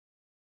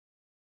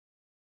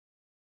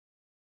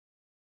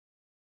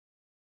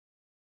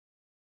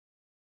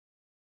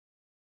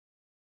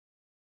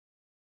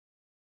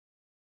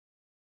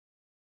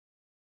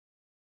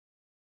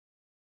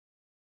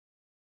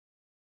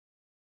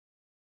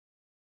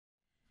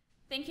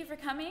Thank you for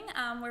coming.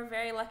 We're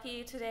very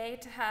lucky today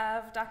to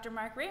have Dr.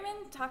 Marc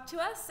Rayman talk to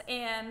us,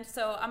 and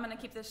so I'm going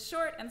to keep this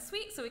short and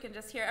sweet so we can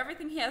just hear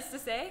everything he has to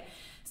say.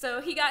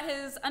 So he got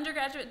his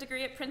undergraduate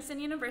degree at Princeton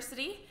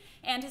University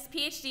and his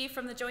PhD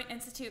from the Joint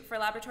Institute for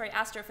Laboratory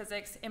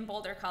Astrophysics in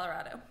Boulder,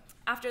 Colorado.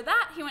 After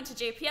that, he went to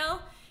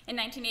JPL in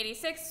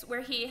 1986,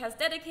 where he has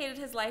dedicated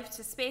his life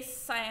to space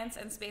science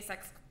and space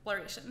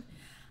exploration.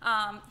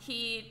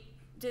 He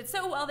did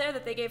so well there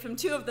that they gave him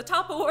 2 of the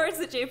top awards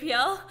at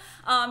JPL,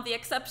 the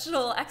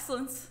Exceptional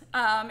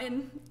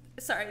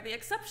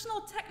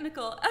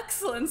Technical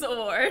Excellence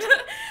Award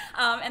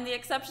and the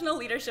Exceptional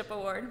Leadership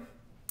Award.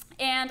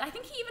 And I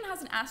think he even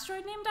has an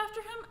asteroid named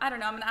after him. I don't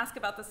know, I'm gonna ask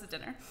about this at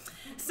dinner.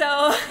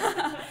 So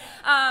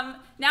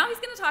now he's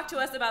gonna talk to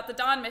us about the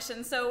Dawn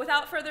mission. So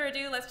without further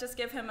ado, let's just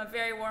give him a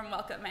very warm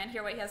welcome and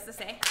hear what he has to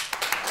say.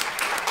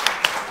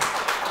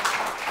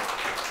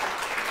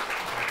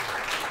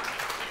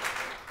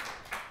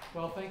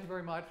 Well, thank you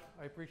very much.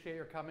 I appreciate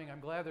your coming. I'm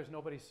glad there's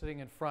nobody sitting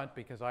in front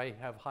because I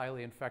have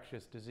highly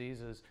infectious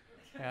diseases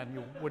and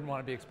you wouldn't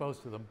want to be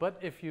exposed to them. But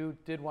if you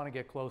did want to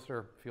get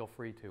closer, feel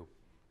free to.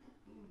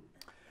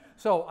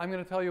 So I'm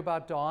going to tell you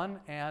about Dawn,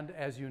 and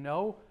as you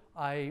know,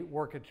 I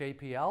work at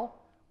JPL,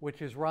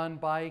 which is run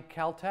by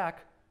Caltech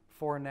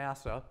for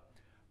NASA.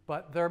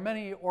 But there are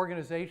many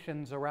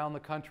organizations around the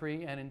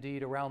country and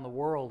indeed around the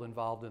world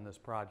involved in this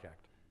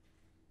project.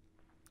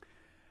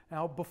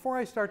 Now, before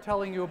I start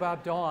telling you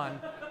about Dawn,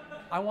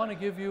 I want to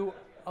give you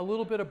a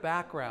little bit of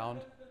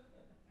background.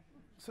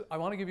 I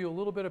want to give you a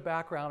little bit of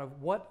background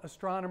of what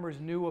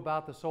astronomers knew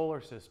about the solar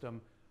system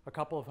a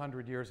couple of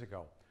hundred years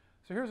ago.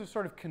 So here's a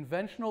sort of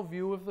conventional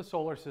view of the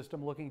solar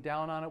system, looking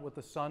down on it with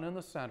the sun in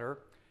the center,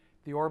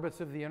 the orbits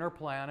of the inner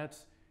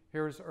planets.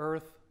 Here's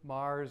Earth,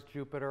 Mars,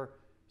 Jupiter,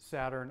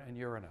 Saturn, and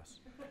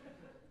Uranus.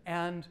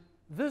 And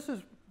this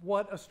is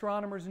what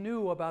astronomers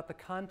knew about the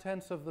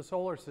contents of the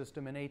solar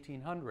system in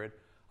 1800,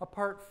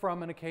 apart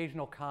from an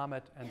occasional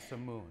comet and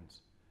some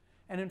moons.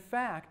 And in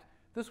fact,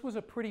 this was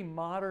a pretty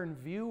modern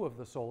view of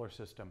the solar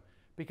system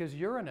because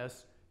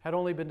Uranus had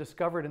only been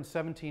discovered in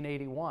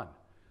 1781.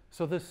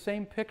 So this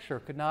same picture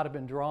could not have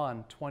been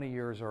drawn 20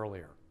 years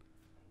earlier.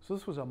 So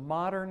this was a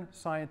modern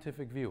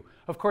scientific view.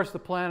 Of course, the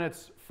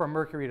planets from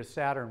Mercury to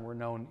Saturn were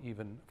known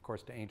even, of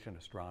course, to ancient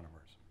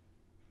astronomers.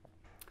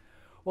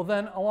 Well,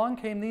 then along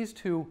came these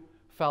 2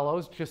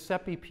 fellows,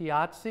 Giuseppe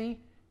Piazzi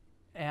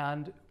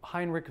and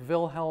Heinrich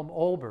Wilhelm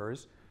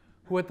Olbers,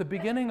 who at the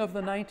beginning of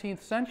the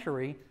 19th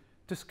century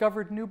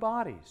discovered new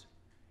bodies.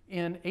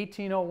 In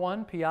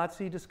 1801,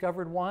 Piazzi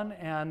discovered one,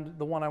 and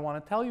the one I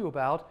want to tell you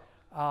about,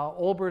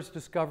 Olbers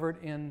discovered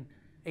in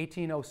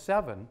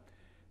 1807.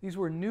 These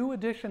were new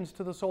additions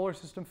to the solar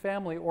system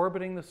family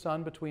orbiting the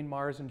sun between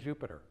Mars and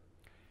Jupiter.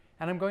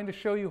 And I'm going to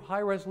show you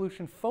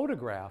high-resolution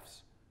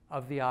photographs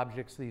of the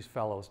objects these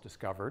fellows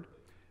discovered.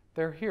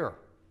 They're here.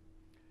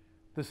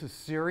 This is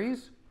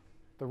Ceres,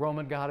 the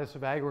Roman goddess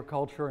of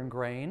agriculture and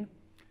grain,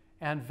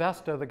 and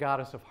Vesta, the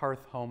goddess of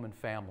hearth, home, and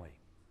family.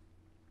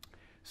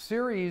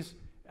 Ceres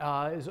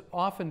is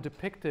often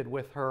depicted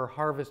with her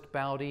harvest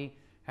bounty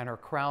and her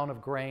crown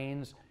of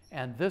grains,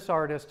 and this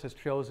artist has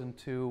chosen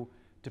to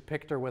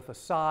depict her with a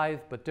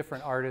scythe, but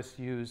different artists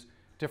use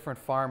different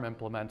farm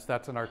implements.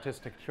 That's an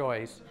artistic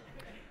choice.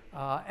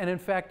 And in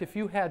fact, if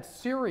you had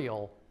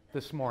cereal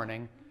this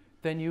morning,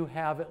 then you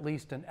have at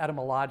least an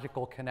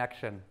etymological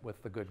connection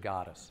with the good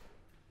goddess.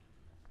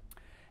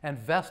 And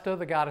Vesta,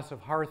 the goddess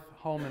of hearth,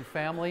 home, and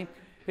family.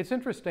 It's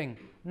interesting,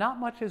 not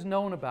much is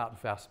known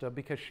about Vesta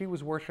because she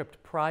was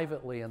worshipped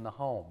privately in the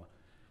home.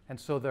 And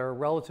so there are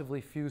relatively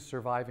few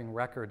surviving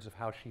records of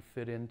how she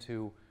fit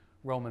into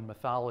Roman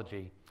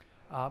mythology.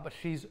 But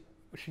she's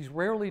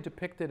rarely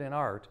depicted in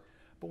art.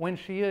 But when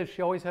she is,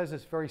 she always has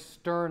this very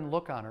stern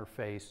look on her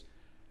face.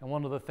 And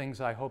one of the things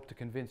I hope to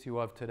convince you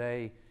of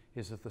today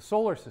is that the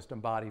solar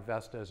system body,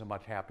 Vesta, is a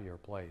much happier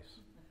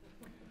place.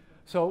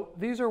 So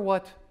these are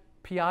what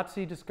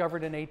Piazzi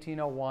discovered in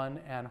 1801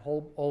 and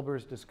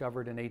Olbers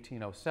discovered in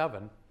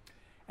 1807.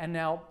 And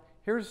now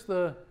here's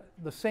the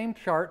same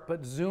chart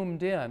but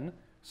zoomed in.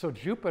 So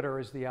Jupiter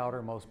is the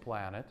outermost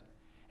planet.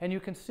 And you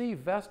can see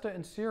Vesta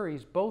and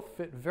Ceres both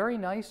fit very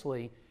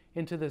nicely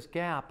into this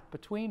gap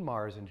between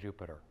Mars and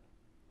Jupiter.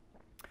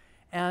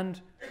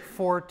 And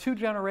for 2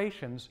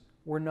 generations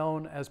were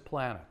known as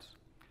planets.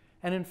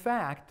 And in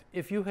fact,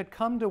 if you had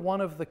come to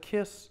one of the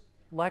KISS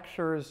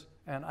lectures,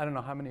 and I don't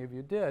know how many of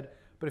you did,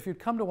 but if you'd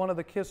come to one of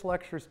the KISS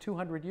lectures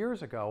 200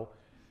 years ago,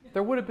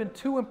 there would have been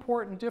 2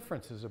 important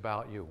differences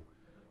about you.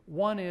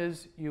 One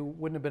is you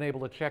wouldn't have been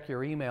able to check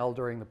your email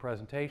during the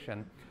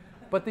presentation,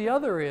 but the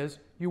other is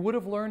you would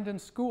have learned in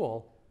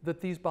school that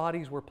these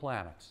bodies were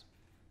planets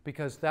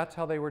because that's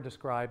how they were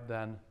described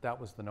then. That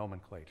was the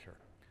nomenclature.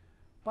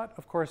 But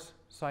of course,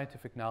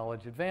 scientific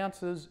knowledge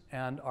advances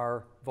and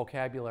our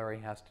vocabulary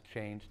has to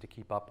change to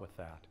keep up with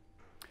that.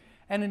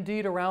 And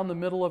indeed, around the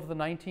middle of the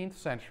 19th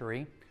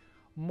century,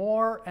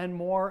 more and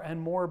more and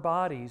more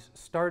bodies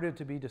started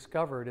to be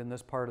discovered in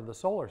this part of the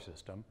solar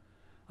system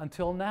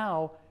until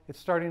now it's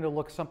starting to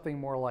look something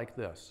more like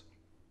this.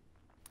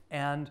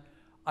 And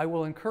I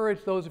will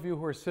encourage those of you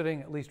who are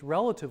sitting at least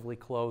relatively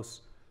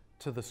close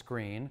to the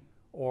screen,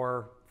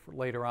 or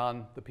later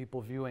on the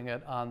people viewing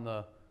it on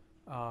the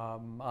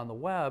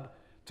web,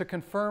 to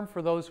confirm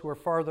for those who are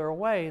farther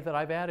away that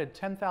I've added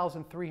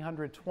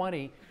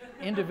 10,320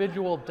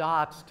 individual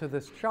dots to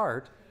this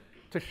chart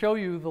to show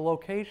you the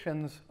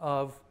locations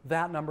of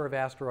that number of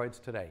asteroids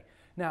today.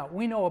 Now,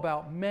 we know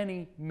about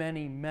many,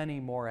 many, many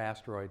more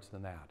asteroids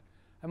than that.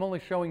 I'm only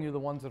showing you the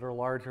ones that are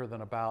larger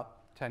than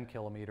about 10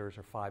 kilometers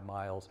or 5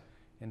 miles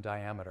in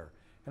diameter.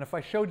 And if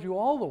I showed you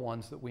all the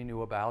ones that we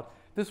knew about,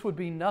 this would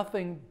be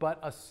nothing but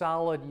a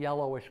solid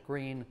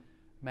yellowish-green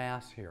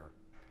mass here.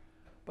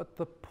 But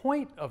the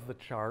point of the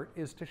chart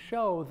is to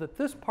show that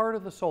this part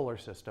of the solar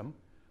system,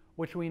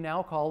 which we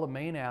now call the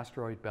main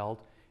asteroid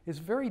belt, is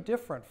very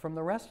different from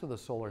the rest of the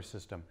solar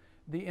system.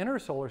 The inner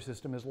solar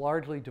system is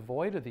largely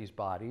devoid of these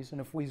bodies, and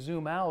if we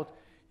zoom out,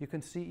 you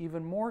can see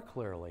even more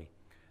clearly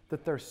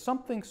that there's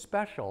something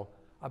special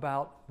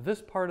about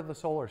this part of the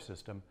solar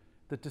system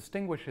that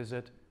distinguishes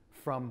it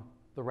from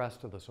the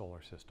rest of the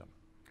solar system.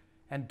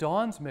 And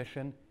Dawn's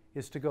mission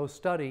is to go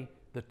study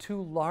the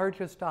two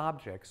largest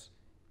objects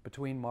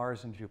between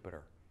Mars and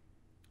Jupiter,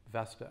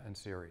 Vesta and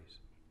Ceres.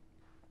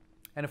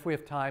 And if we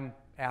have time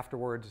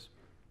afterwards,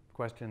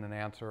 question and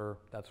answer,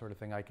 that sort of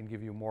thing, I can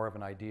give you more of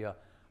an idea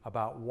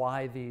about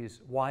why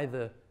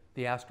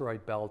the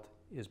asteroid belt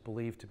is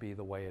believed to be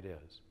the way it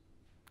is.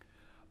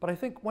 But I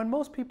think when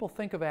most people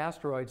think of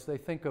asteroids, they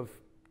think of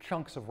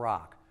chunks of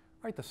rock,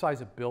 right? The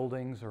size of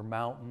buildings or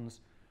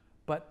mountains.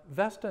 But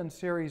Vesta and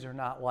Ceres are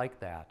not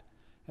like that.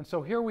 And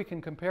so here we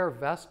can compare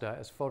Vesta,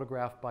 as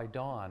photographed by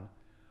Dawn,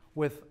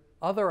 with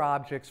other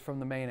objects from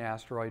the main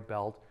asteroid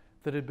belt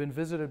that had been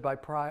visited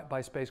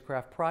by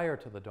spacecraft prior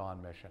to the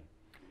Dawn mission.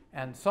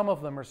 And some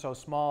of them are so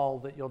small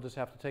that you'll just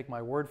have to take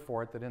my word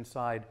for it that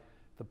inside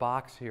the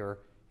box here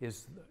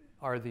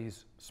are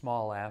these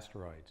small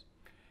asteroids.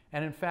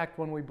 And in fact,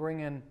 when we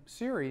bring in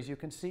Ceres, you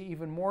can see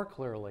even more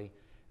clearly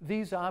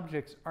these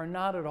objects are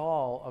not at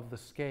all of the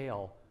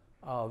scale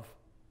of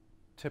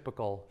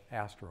typical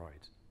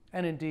asteroids.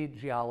 And indeed,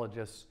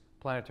 geologists,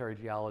 planetary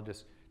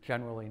geologists,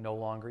 generally no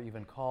longer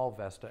even call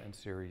Vesta and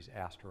Ceres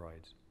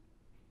asteroids.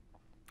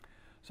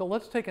 So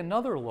let's take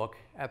another look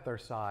at their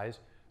size.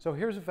 So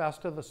here's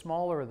Vesta, the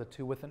smaller of the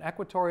two, with an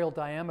equatorial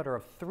diameter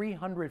of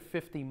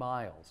 350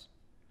 miles.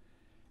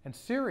 And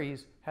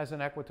Ceres has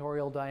an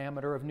equatorial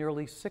diameter of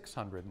nearly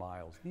 600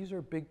 miles. These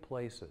are big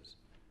places.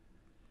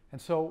 And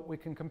so we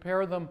can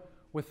compare them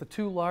with the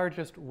two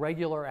largest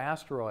regular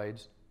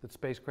asteroids that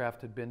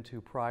spacecraft had been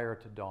to prior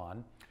to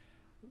Dawn.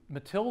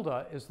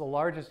 Matilda is the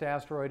largest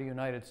asteroid a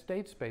United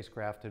States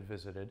spacecraft had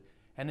visited.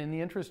 And in the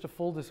interest of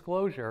full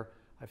disclosure,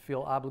 I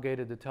feel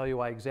obligated to tell you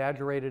I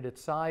exaggerated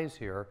its size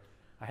here.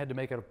 I had to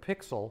make it a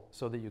pixel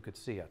so that you could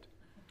see it.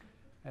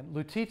 And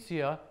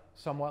Lutetia,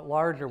 somewhat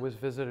larger, was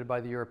visited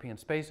by the European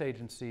Space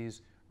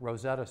Agency's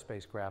Rosetta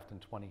spacecraft in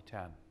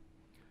 2010.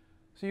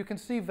 So you can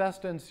see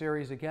Vesta and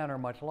Ceres, again, are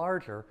much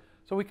larger.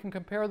 So we can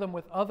compare them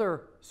with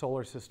other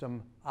solar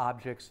system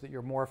objects that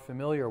you're more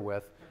familiar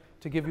with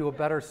to give you a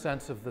better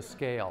sense of the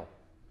scale.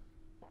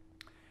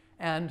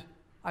 And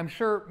I'm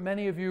sure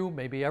many of you,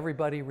 maybe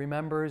everybody,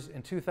 remembers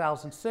in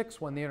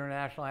 2006 when the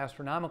International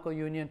Astronomical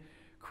Union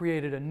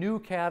created a new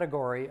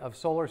category of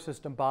solar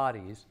system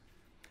bodies,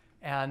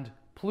 and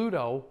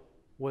Pluto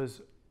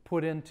was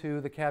put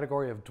into the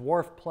category of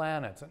dwarf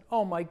planets. And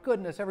oh my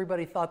goodness,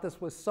 everybody thought this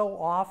was so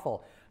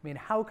awful. I mean,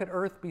 how could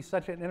Earth be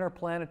such an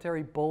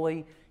interplanetary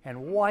bully?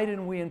 And why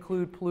didn't we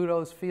include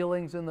Pluto's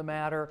feelings in the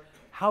matter?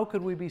 How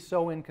could we be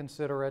so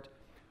inconsiderate?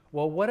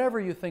 Well, whatever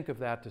you think of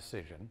that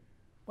decision,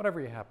 whatever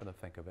you happen to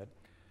think of it,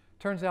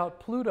 turns out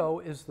Pluto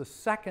is the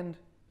second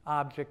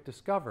object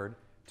discovered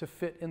to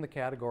fit in the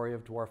category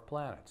of dwarf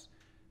planets.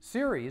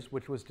 Ceres,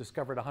 which was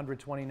discovered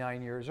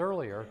 129 years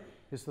earlier,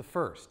 is the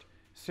first.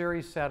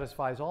 Ceres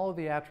satisfies all of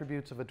the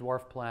attributes of a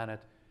dwarf planet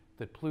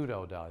that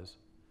Pluto does.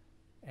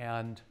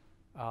 And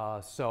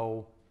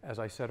so, as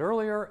I said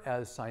earlier,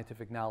 as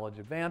scientific knowledge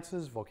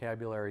advances,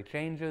 vocabulary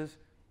changes.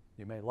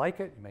 You may like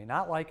it, you may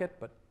not like it,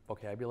 but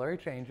vocabulary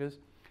changes.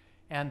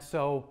 And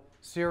so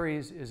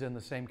Ceres is in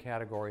the same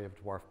category of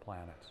dwarf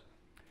planets.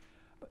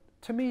 But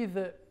to me,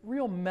 the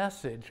real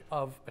message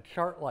of a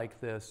chart like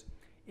this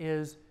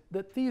is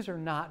that these are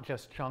not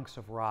just chunks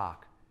of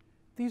rock.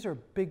 These are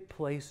big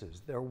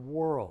places, they're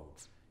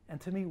worlds. And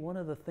to me, one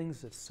of the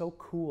things that's so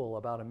cool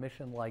about a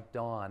mission like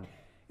Dawn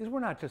is we're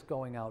not just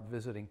going out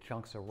visiting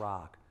chunks of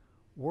rock.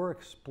 We're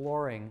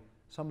exploring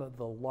some of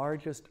the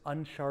largest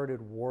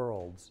uncharted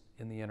worlds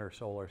in the inner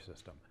solar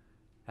system.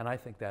 And I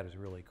think that is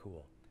really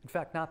cool. In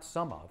fact, not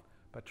some of,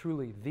 but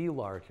truly the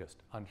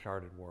largest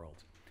uncharted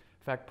worlds.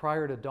 In fact,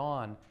 prior to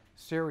Dawn,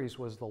 Ceres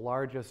was the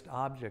largest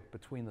object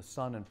between the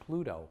Sun and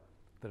Pluto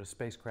that a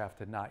spacecraft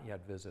had not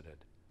yet visited.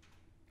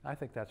 I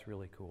think that's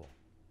really cool.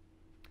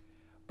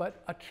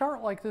 But a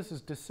chart like this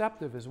is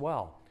deceptive as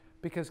well,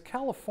 because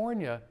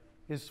California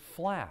is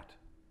flat,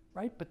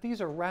 right? But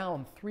these are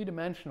round,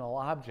 three-dimensional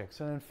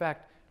objects. And in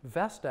fact,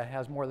 Vesta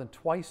has more than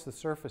twice the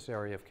surface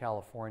area of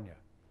California.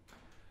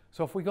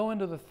 So if we go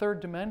into the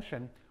third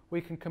dimension,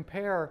 we can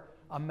compare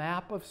a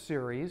map of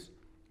Ceres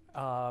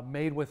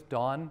made with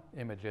dawn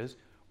images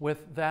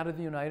with that of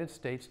the United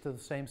States to the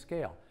same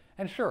scale.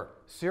 And sure,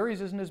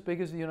 Ceres isn't as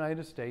big as the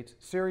United States,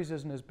 Ceres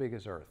isn't as big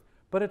as Earth,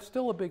 but it's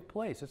still a big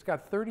place. It's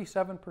got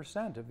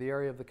 37% of the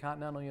area of the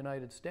continental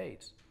United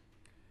States.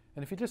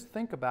 And if you just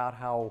think about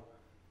how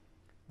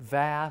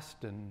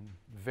vast and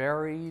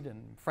varied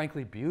and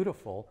frankly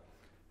beautiful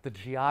the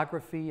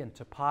geography and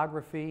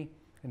topography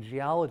and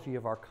geology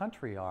of our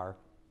country are,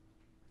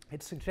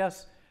 it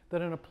suggests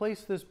that in a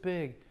place this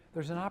big,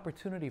 there's an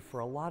opportunity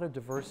for a lot of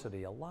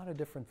diversity, a lot of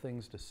different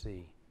things to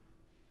see.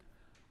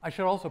 I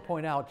should also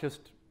point out,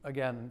 just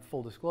again,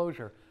 full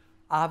disclosure,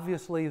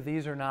 obviously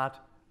these are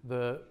not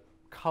the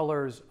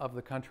colors of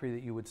the country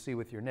that you would see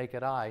with your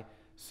naked eye.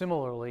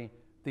 Similarly,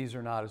 these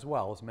are not as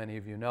well. As many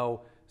of you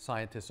know,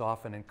 scientists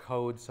often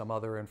encode some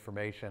other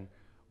information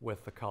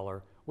with the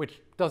color,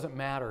 which doesn't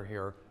matter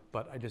here,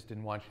 but I just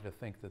didn't want you to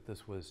think that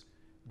this was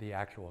the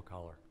actual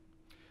color.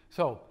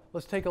 So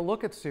let's take a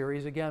look at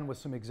Ceres again with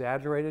some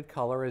exaggerated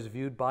color as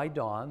viewed by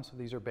dawn. So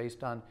these are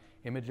based on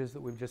images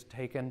that we've just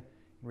taken in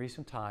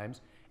recent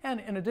times. And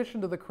in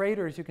addition to the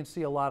craters, you can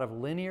see a lot of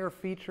linear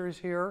features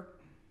here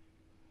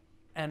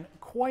and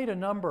quite a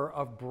number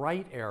of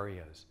bright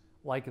areas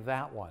like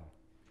that one.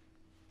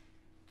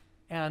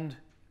 And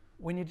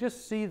when you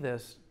just see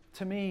this,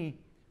 to me,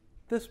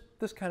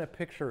 this kind of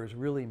picture is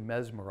really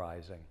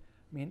mesmerizing.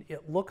 I mean,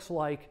 it looks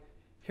like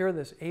here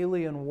this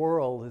alien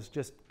world is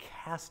just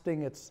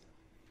casting its,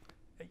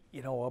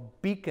 a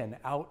beacon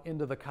out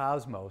into the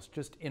cosmos,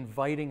 just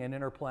inviting an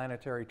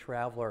interplanetary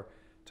traveler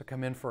to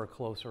come in for a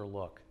closer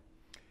look.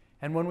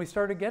 And when we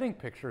started getting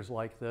pictures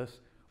like this,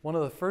 one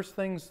of the first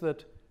things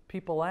that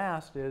people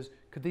asked is,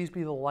 could these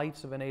be the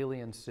lights of an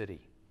alien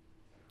city?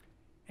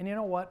 And you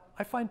know what?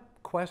 I find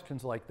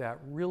questions like that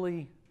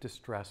really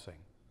distressing.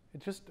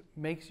 It just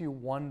makes you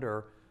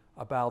wonder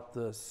about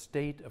the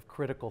state of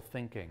critical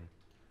thinking.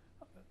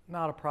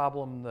 Not a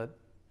problem that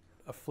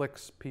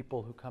afflicts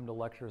people who come to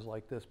lectures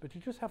like this, but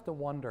you just have to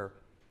wonder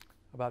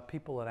about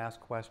people that ask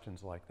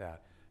questions like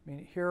that. I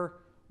mean, here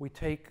we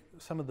take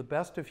some of the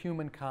best of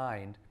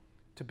humankind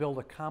to build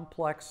a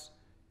complex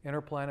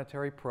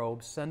interplanetary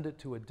probe, send it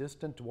to a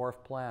distant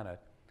dwarf planet,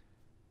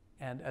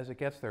 and as it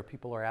gets there,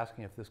 people are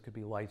asking if this could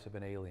be lights of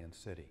an alien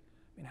city.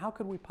 I mean, how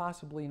could we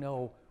possibly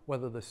know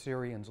whether the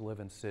Syrians live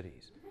in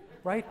cities,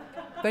 right?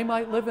 They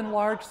might live in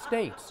large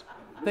states.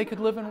 They could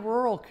live in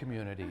rural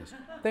communities.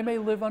 They may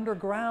live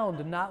underground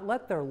and not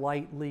let their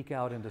light leak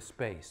out into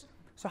space.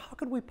 So how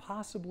could we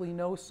possibly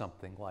know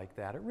something like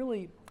that? It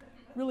really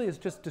is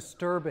just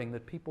disturbing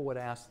that people would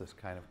ask this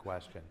kind of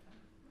question.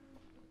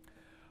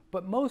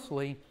 But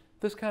mostly,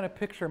 this kind of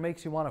picture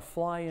makes you want to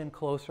fly in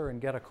closer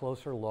and get a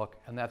closer look,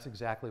 and that's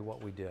exactly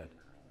what we did.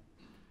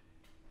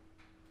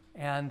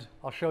 And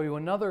I'll show you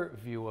another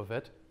view of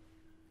it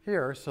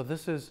here. So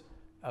this is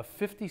a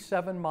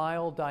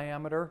 57-mile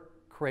diameter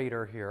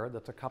crater here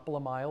that's a couple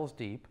of miles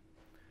deep.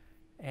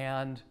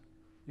 And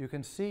you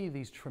can see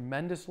these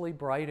tremendously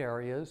bright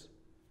areas.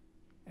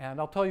 And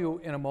I'll tell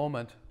you in a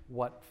moment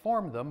what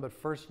formed them, but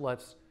first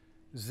let's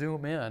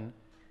zoom in.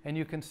 And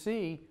you can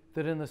see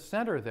that in the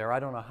center there, I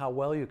don't know how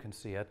well you can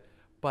see it,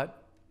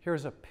 but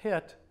here's a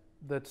pit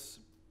that's,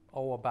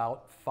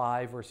 about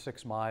 5 or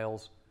 6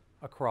 miles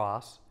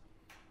across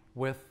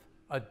with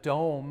a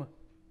dome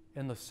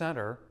in the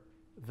center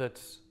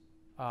that's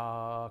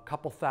a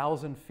couple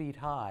thousand feet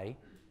high,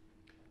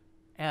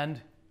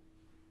 and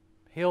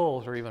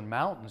hills or even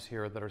mountains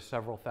here that are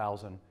several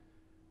thousand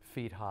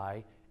feet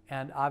high,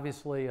 and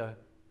obviously a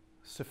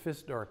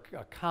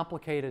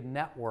complicated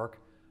network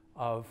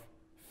of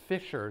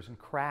fissures and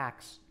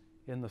cracks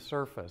in the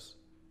surface.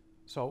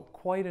 So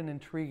quite an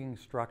intriguing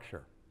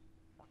structure.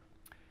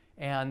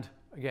 And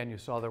again, you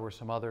saw there were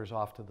some others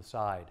off to the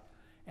side.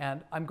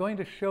 And I'm going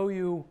to show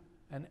you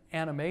an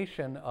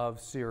animation of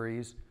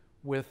Ceres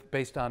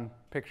based on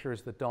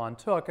pictures that Dawn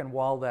took. And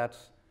while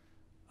that's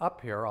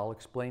up here, I'll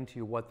explain to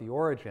you what the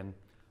origin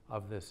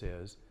of this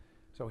is.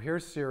 So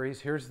here's Ceres.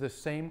 Here's this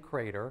same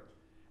crater.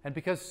 And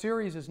because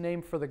Ceres is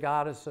named for the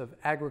goddess of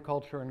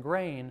agriculture and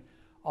grain,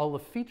 all the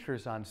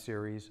features on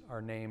Ceres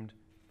are named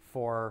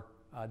for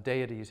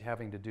deities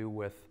having to do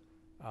with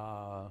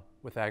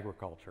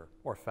agriculture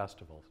or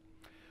festivals.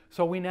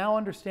 So we now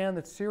understand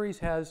that Ceres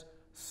has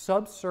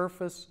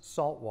subsurface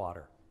salt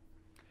water.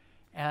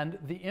 And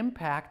the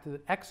impact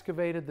that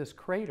excavated this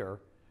crater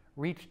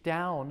reached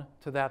down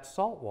to that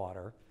salt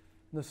water.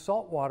 The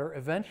salt water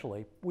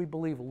eventually, we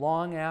believe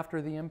long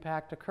after the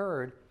impact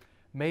occurred,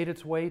 made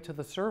its way to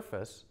the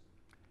surface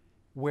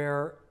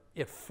where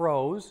it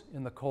froze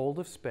in the cold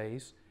of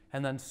space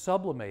and then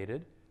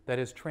sublimated, that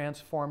is,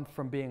 transformed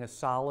from being a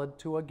solid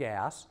to a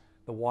gas.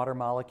 The water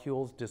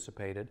molecules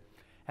dissipated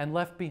and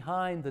left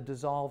behind the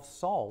dissolved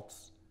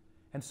salts.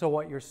 And so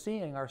what you're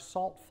seeing are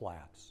salt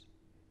flats.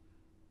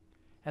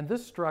 And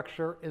this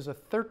structure is a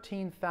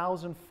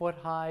 13,000-foot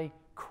high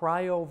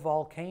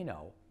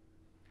cryovolcano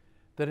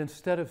that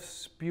instead of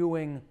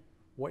spewing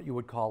what you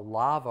would call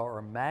lava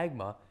or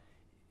magma,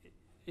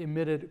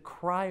 emitted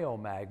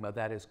cryomagma,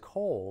 that is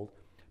cold,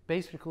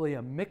 basically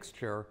a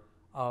mixture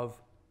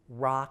of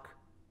rock,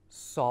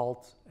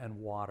 salt, and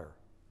water,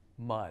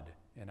 mud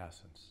in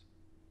essence.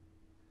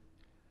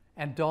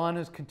 And Dawn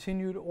has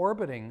continued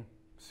orbiting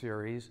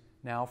Ceres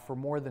now for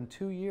more than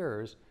 2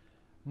 years,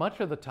 much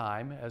of the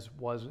time, as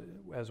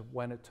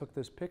when it took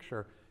this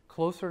picture,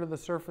 closer to the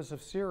surface of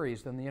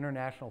Ceres than the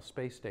International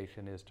Space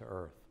Station is to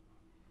Earth.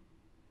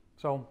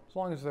 So as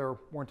long as there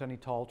weren't any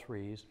tall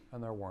trees,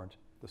 and there weren't,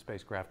 the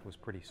spacecraft was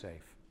pretty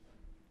safe.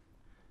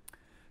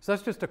 So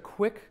that's just a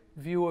quick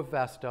view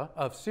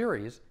of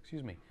Ceres,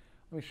 excuse me.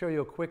 Let me show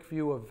you a quick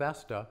view of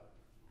Vesta.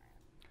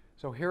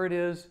 So here it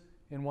is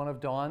in one of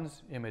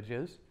Dawn's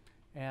images.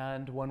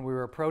 And when we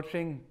were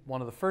approaching, one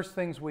of the first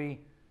things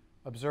we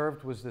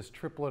observed was this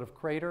triplet of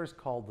craters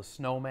called the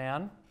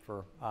Snowman,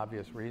 for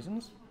obvious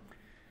reasons.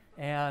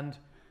 And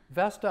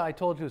Vesta, I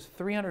told you, is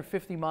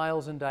 350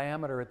 miles in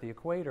diameter at the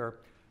equator,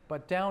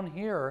 but down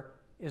here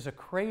is a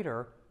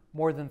crater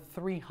more than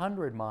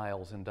 300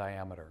 miles in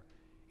diameter.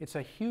 It's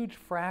a huge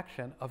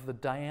fraction of the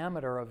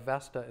diameter of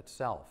Vesta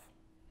itself,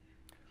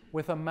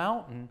 with a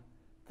mountain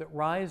that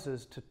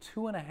rises to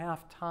 2.5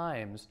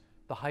 times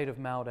the height of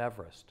Mount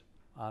Everest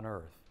on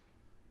Earth.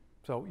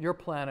 So your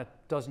planet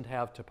doesn't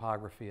have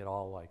topography at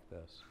all like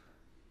this.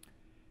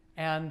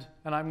 And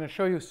I'm going to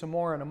show you some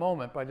more in a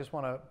moment, but I just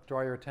want to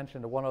draw your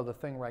attention to one other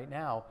thing right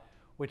now,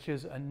 which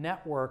is a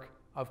network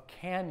of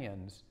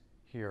canyons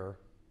here,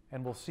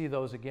 and we'll see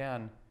those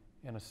again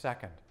in a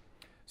second.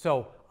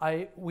 So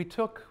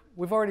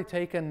we've already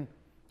taken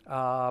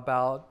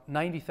about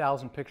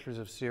 90,000 pictures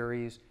of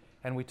Ceres,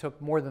 and we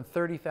took more than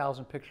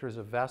 30,000 pictures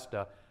of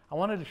Vesta. I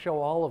wanted to show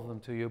all of them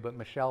to you, but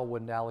Michelle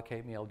wouldn't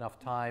allocate me enough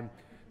time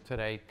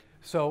today.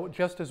 So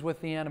just as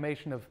with the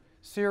animation of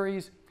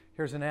Ceres,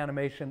 here's an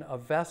animation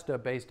of Vesta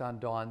based on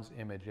Dawn's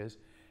images.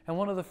 And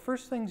one of the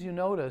first things you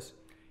notice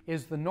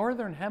is the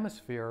northern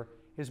hemisphere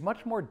is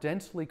much more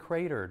densely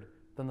cratered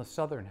than the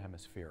southern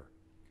hemisphere.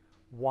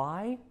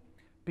 Why?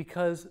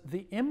 Because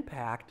the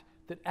impact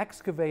that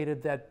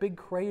excavated that big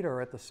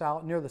crater at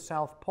the near the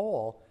South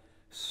Pole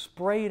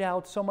sprayed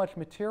out so much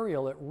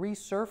material it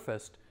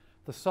resurfaced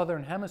the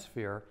southern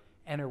hemisphere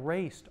and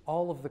erased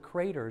all of the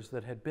craters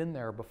that had been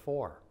there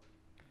before.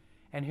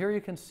 And here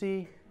you can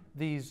see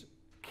these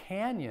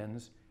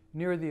canyons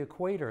near the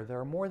equator. There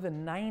are more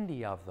than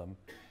 90 of them,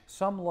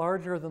 some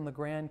larger than the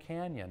Grand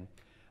Canyon.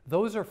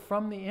 Those are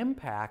from the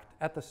impact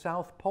at the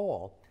South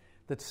Pole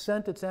that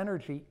sent its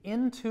energy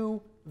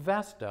into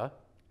Vesta.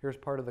 Here's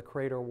part of the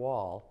crater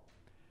wall.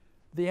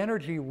 The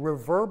energy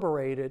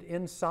reverberated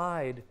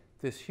inside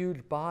this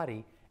huge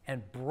body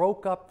and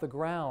broke up the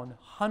ground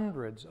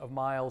hundreds of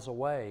miles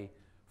away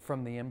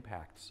from the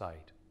impact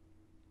site.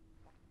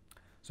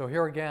 So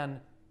here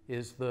again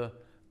is the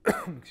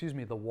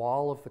the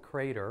wall of the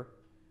crater,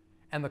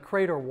 and the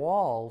crater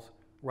walls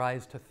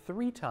rise to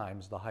 3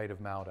 times the height of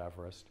Mount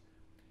Everest.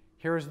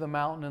 Here's the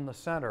mountain in the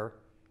center.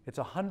 It's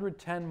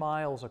 110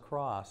 miles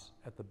across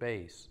at the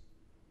base.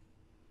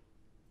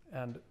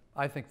 And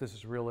I think this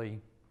is really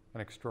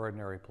an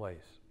extraordinary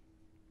place.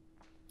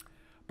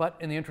 But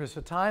in the interest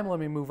of time, let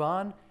me move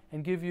on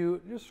and give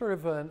you just sort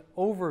of an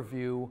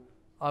overview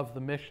of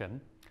the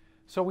mission.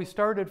 So we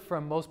started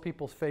from most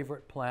people's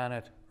favorite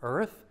planet,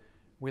 Earth.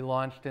 We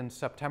launched in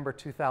September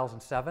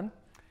 2007,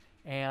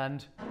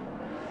 and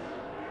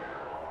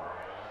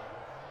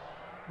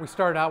we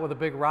started out with a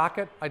big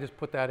rocket. I just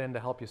put that in to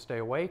help you stay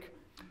awake.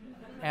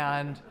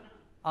 And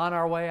on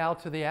our way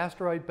out to the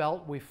asteroid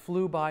belt, we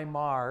flew by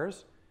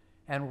Mars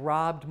and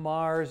robbed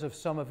Mars of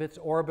some of its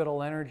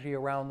orbital energy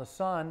around the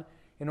sun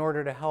in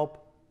order to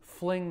help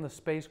fling the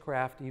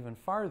spacecraft even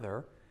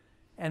farther.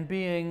 And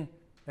being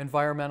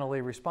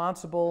environmentally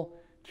responsible,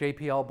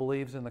 JPL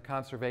believes in the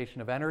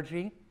conservation of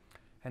energy.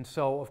 And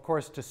so, of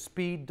course, to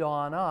speed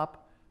Dawn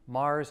up,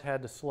 Mars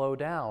had to slow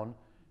down.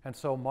 And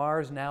so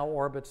Mars now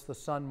orbits the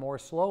sun more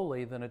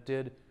slowly than it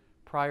did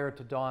prior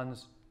to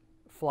Dawn's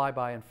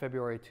flyby in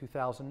February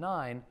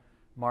 2009.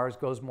 Mars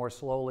goes more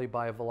slowly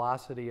by a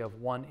velocity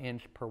of 1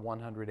 inch per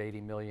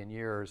 180 million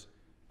years,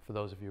 for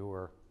those of you who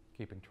are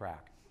keeping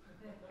track.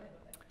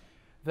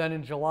 Then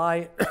in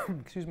July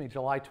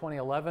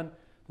 2011,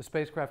 the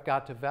spacecraft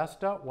got to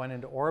Vesta, went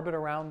into orbit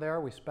around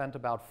there. We spent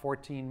about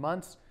 14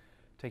 months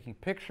taking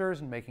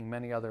pictures and making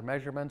many other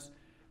measurements.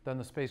 Then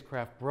the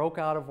spacecraft broke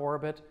out of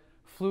orbit,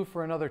 flew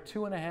for another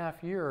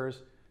 2.5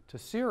 years to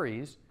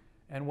Ceres,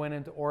 and went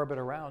into orbit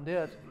around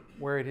it,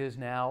 where it is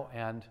now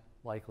and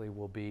likely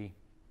will be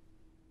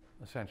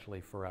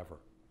essentially forever.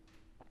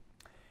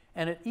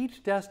 And at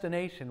each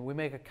destination, we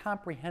make a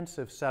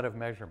comprehensive set of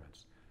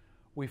measurements.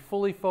 We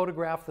fully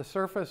photograph the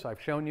surface.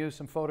 I've shown you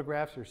some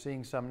photographs. You're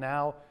seeing some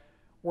now.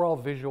 We're all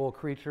visual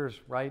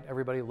creatures, right?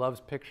 Everybody loves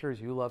pictures.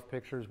 You love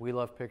pictures. We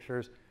love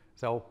pictures.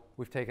 So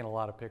we've taken a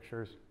lot of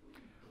pictures.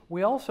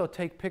 We also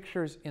take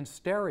pictures in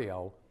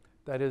stereo,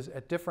 that is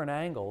at different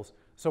angles,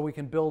 so we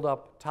can build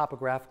up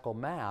topographical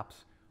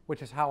maps,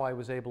 which is how I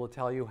was able to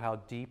tell you how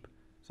deep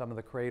some of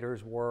the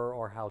craters were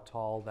or how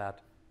tall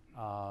that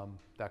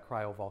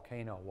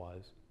cryovolcano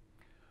was.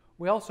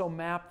 We also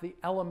map the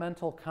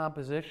elemental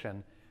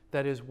composition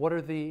That is, what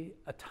are the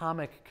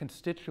atomic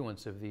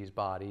constituents of these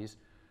bodies?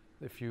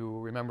 If you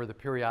remember the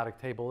periodic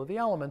table of the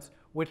elements,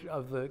 which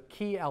of the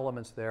key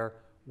elements there,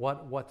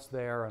 what's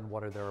there and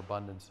what are their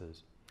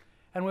abundances?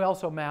 And we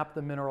also map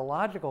the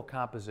mineralogical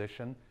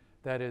composition.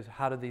 That is,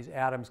 how do these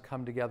atoms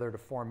come together to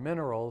form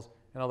minerals?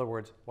 In other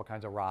words, what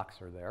kinds of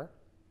rocks are there?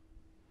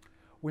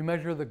 We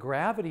measure the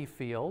gravity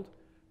field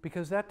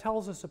because that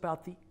tells us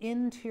about the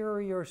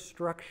interior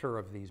structure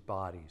of these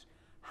bodies.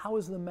 How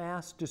is the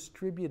mass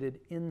distributed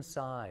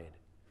inside?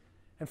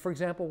 And for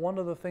example, one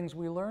of the things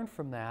we learned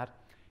from that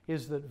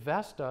is that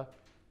Vesta,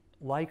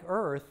 like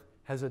Earth,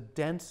 has a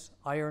dense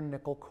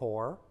iron-nickel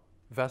core.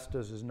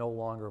 Vesta's is no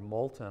longer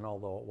molten,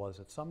 although it was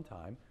at some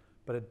time,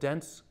 but a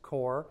dense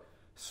core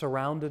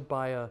surrounded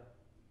by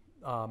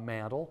a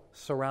mantle,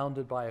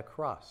 surrounded by a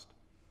crust.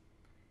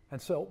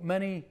 And so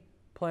many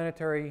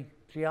planetary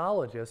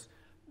geologists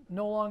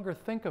no longer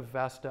think of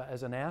Vesta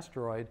as an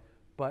asteroid,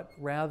 but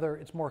rather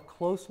it's more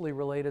closely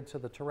related to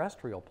the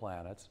terrestrial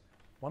planets,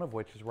 one of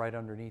which is right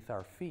underneath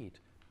our feet.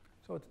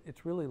 So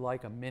it's really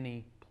like a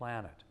mini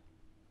planet.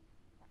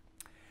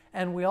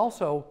 And we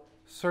also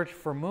searched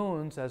for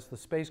moons as the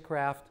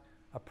spacecraft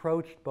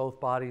approached both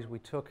bodies. We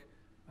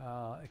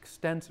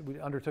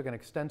undertook an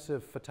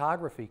extensive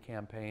photography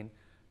campaign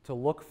to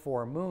look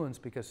for moons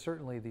because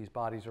certainly these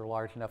bodies are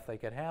large enough they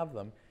could have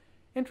them.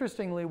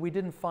 Interestingly, we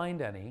didn't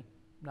find any.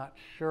 Not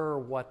sure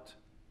what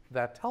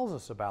that tells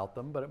us about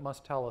them, but it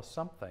must tell us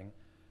something.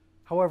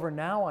 However,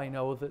 now I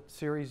know that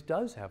Ceres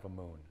does have a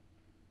moon.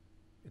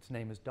 Its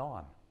name is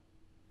Dawn.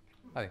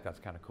 I think that's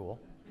kind of cool.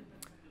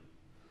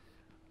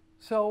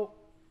 So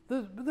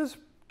this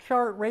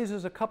chart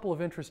raises a couple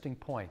of interesting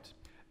points.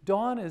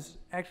 Dawn is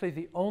actually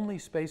the only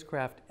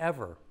spacecraft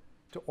ever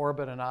to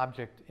orbit an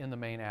object in the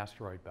main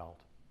asteroid belt.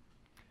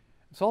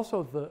 It's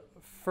also the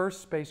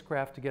first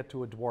spacecraft to get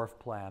to a dwarf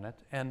planet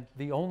and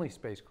the only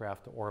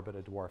spacecraft to orbit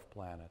a dwarf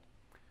planet.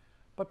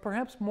 But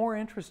perhaps more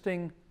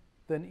interesting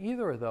than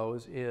either of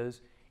those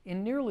is,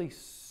 in nearly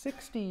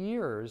 60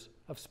 years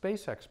of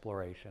space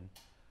exploration,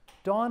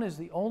 Dawn is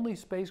the only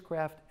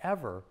spacecraft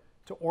ever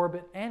to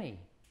orbit any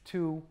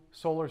two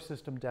solar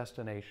system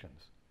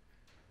destinations,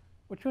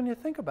 which when you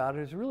think about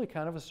it is really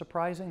kind of a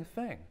surprising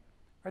thing.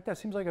 Right? That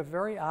seems like a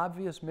very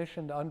obvious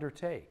mission to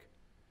undertake.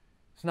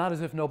 It's not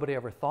as if nobody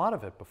ever thought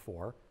of it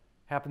before.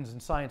 Happens in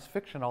science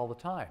fiction all the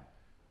time,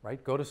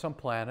 right? Go to some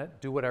planet,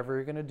 do whatever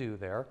you're going to do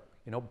there,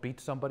 beat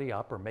somebody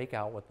up or make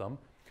out with them,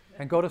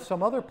 and go to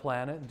some other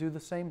planet and do the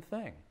same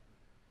thing.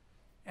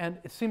 And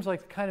it seems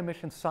like the kind of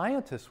mission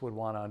scientists would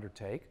want to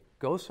undertake.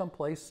 Go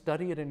someplace,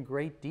 study it in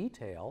great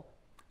detail,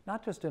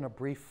 not just in a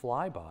brief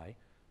flyby,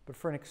 but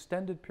for an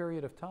extended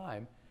period of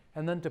time,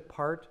 and then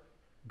depart,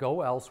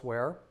 go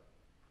elsewhere,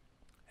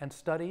 and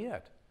study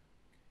it.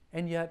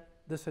 And yet,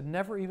 this had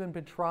never even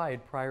been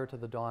tried prior to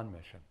the Dawn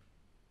mission.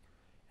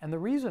 And the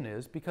reason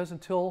is because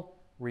until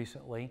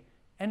recently,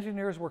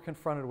 engineers were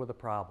confronted with a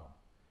problem.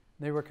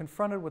 They were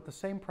confronted with the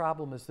same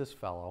problem as this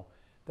fellow.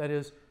 That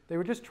is, they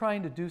were just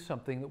trying to do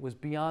something that was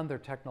beyond their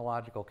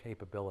technological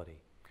capability.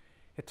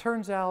 It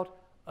turns out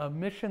a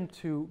mission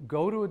to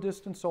go to a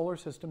distant solar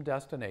system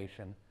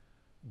destination,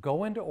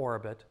 go into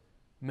orbit,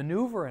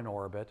 maneuver in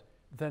orbit,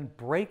 then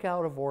break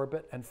out of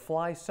orbit and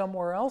fly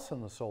somewhere else in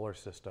the solar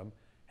system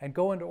and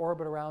go into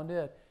orbit around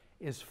it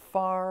is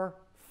far,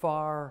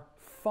 far,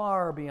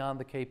 far beyond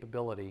the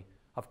capability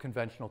of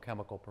conventional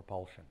chemical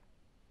propulsion.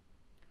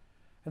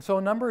 And so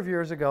a number of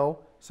years ago,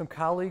 some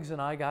colleagues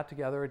and I got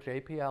together at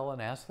JPL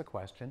and asked the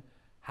question,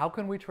 how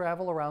can we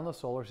travel around the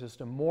solar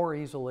system more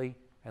easily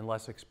and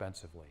less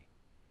expensively?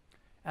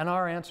 And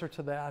our answer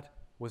to that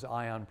was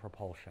ion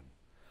propulsion.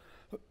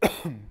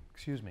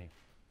 Excuse me.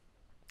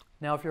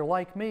 Now, if you're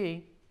like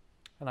me,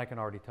 and I can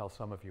already tell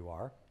some of you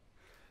are,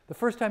 the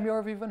first time you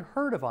ever even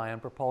heard of ion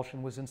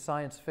propulsion was in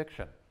science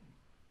fiction.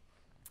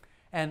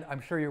 And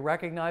I'm sure you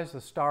recognize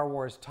the Star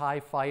Wars TIE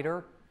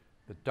fighter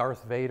that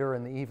Darth Vader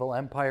and the evil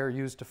Empire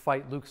used to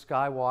fight Luke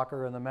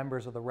Skywalker and the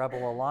members of the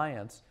Rebel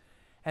Alliance.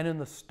 And in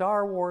the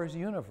Star Wars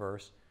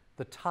universe,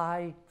 the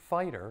TIE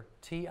fighter,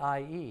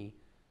 TIE,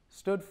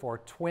 stood for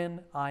Twin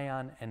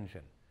Ion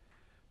Engine,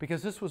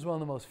 because this was one of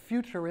the most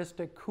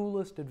futuristic,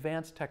 coolest,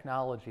 advanced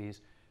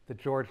technologies that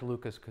George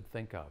Lucas could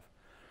think of.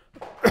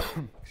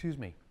 Excuse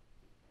me.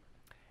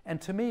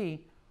 And to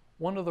me,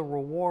 one of the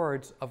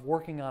rewards of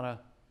working on a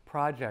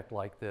project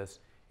like this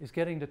is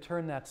getting to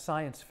turn that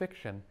science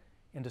fiction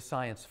into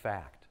science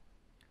fact.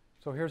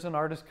 So here's an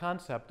artist's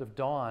concept of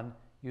Dawn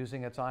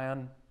using its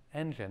ion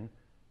engine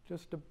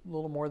just a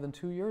little more than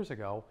 2 years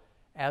ago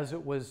as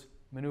it was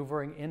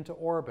maneuvering into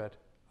orbit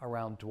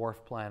around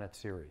dwarf planet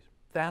Ceres.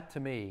 That, to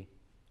me,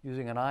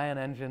 using an ion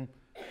engine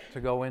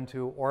to go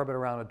into orbit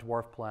around a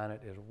dwarf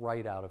planet is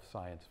right out of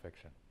science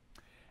fiction.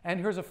 And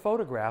here's a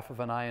photograph of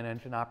an ion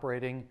engine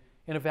operating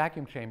in a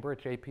vacuum chamber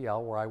at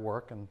JPL, where I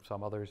work, and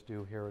some others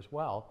do here as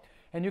well.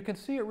 And you can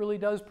see it really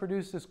does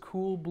produce this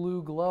cool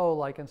blue glow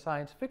like in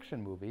science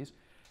fiction movies.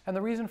 And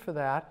the reason for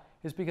that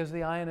is because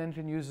the ion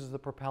engine uses the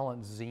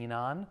propellant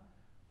xenon,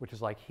 which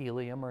is like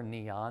helium or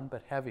neon,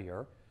 but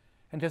heavier.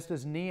 And just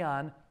as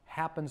neon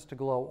happens to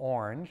glow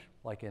orange,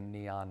 like in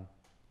neon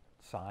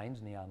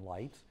signs, neon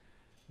lights.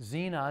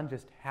 Xenon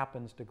just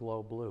happens to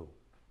glow blue.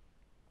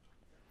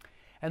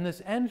 And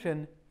this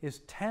engine is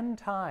 10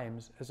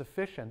 times as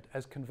efficient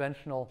as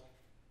conventional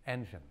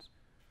engines.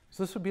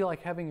 So this would be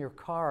like having your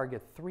car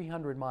get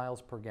 300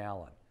 miles per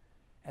gallon.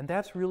 And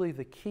that's really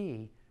the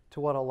key to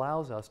what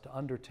allows us to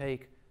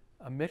undertake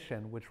a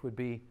mission which would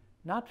be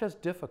not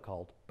just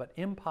difficult, but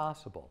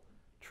impossible,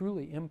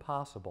 truly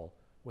impossible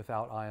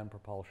without ion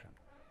propulsion.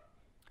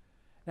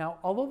 Now,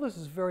 although this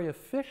is very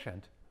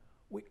efficient,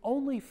 we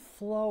only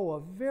flow a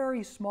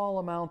very small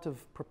amount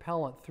of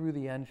propellant through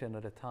the engine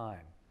at a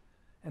time.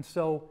 And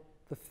so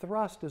the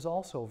thrust is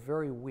also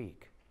very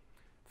weak.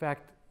 In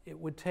fact, it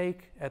would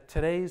take, at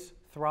today's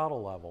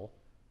throttle level,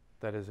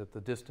 that is at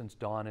the distance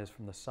Dawn is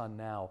from the sun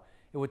now,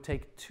 it would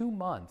take 2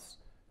 months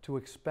to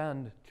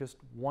expend just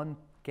 1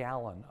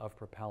 gallon of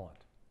propellant.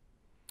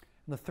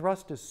 And the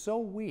thrust is so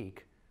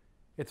weak,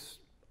 it's,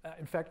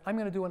 in fact, I'm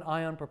going to do an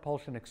ion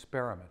propulsion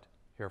experiment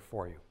here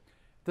for you.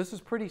 This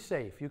is pretty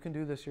safe. You can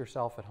do this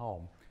yourself at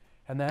home.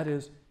 And that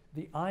is,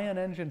 the ion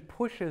engine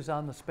pushes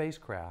on the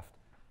spacecraft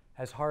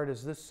as hard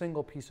as this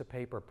single piece of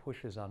paper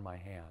pushes on my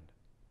hand.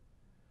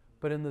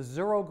 But in the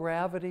zero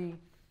gravity,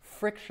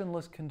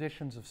 frictionless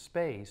conditions of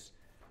space,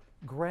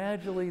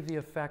 gradually the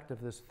effect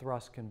of this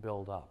thrust can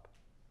build up.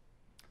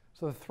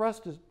 So the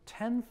thrust is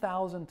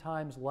 10,000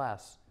 times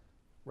less,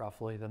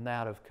 roughly, than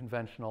that of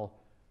conventional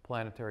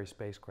planetary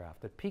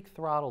spacecraft. At peak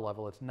throttle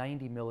level, it's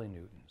 90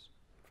 millinewtons,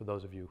 for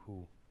those of you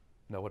who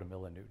know what a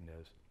millinewton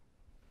is.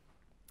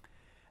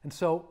 And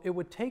so it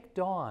would take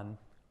Dawn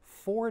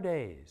 4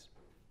 days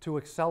to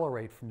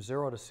accelerate from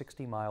 0 to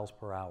 60 miles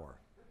per hour.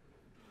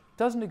 It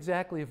doesn't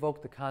exactly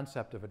evoke the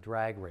concept of a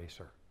drag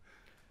racer.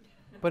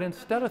 But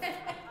instead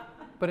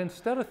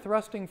of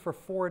thrusting for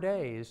 4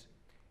 days,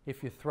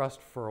 if you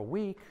thrust for a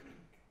week,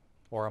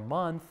 or a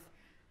month,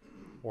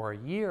 or a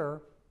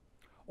year,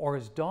 or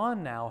as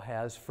Dawn now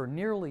has for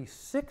nearly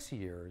 6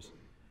 years,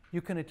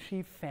 you can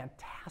achieve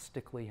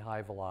fantastically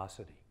high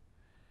velocity.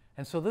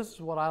 And so this is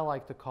what I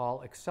like to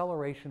call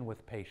acceleration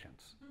with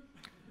patience.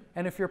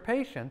 And if you're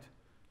patient,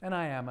 and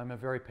I am, I'm a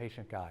very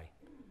patient guy,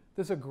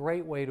 this is a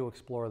great way to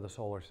explore the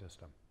solar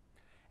system.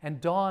 And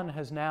Dawn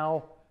has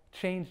now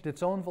changed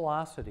its own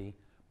velocity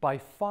by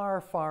far,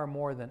 far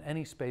more than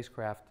any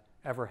spacecraft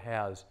ever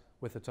has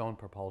with its own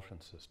propulsion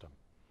system.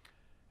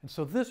 And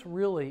so this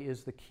really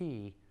is the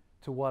key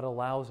to what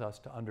allows us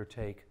to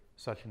undertake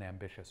such an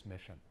ambitious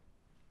mission.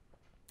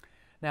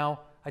 Now,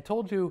 I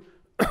told you,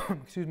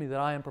 excuse me, that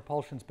ion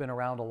propulsion's been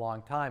around a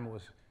long time. It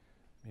was,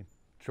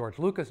 George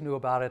Lucas knew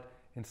about it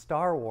in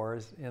Star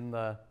Wars in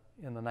the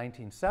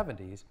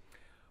 1970s.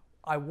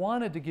 I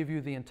wanted to give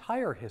you the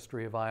entire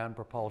history of ion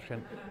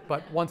propulsion,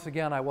 but once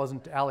again, I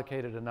wasn't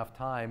allocated enough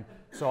time,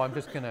 so I'm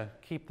just going to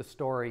keep the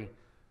story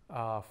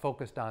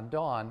focused on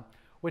Dawn,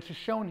 which is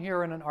shown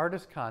here in an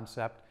artist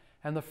concept.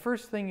 And the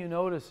first thing you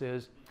notice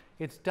is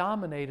it's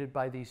dominated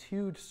by these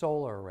huge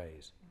solar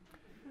arrays.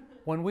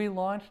 When we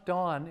launched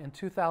Dawn in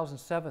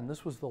 2007,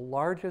 this was the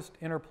largest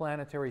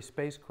interplanetary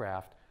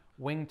spacecraft,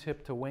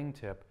 wingtip to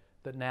wingtip,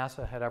 that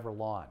NASA had ever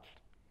launched.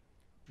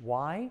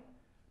 Why?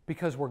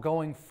 Because we're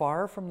going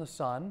far from the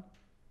sun,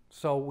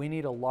 so we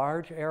need a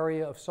large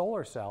area of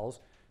solar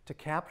cells to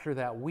capture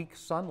that weak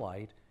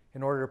sunlight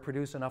in order to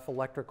produce enough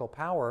electrical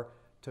power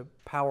to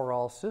power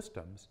all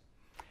systems.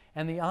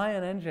 And the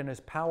ion engine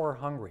is power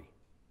hungry.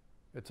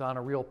 It's on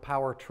a real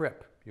power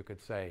trip, you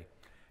could say.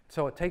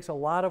 So it takes a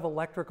lot of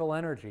electrical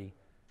energy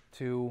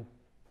to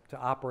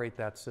operate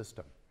that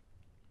system.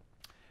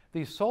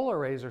 These solar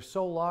arrays are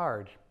so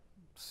large,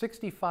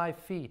 65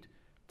 feet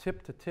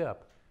tip to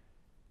tip.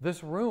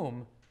 This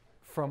room,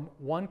 from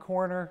one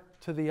corner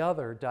to the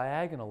other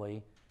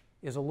diagonally,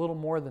 is a little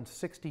more than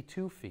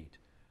 62 feet.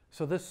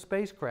 So this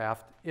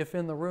spacecraft, if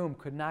in the room,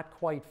 could not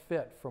quite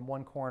fit from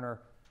one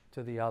corner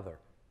to the other.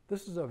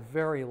 This is a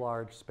very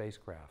large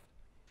spacecraft.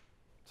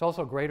 It's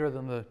also greater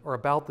than or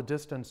about the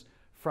distance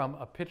from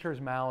a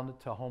pitcher's mound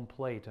to home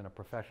plate in a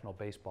professional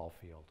baseball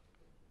field.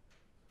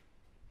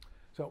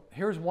 So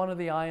here's one of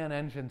the ion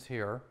engines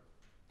here.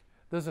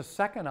 There's a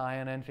second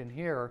ion engine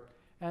here,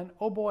 and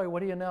oh boy,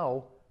 what do you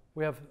know?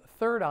 We have a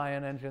third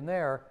ion engine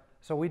there,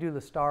 so we do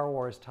the Star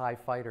Wars TIE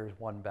fighters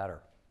one better.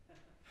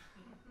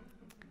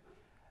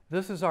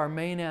 This is our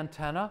main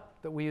antenna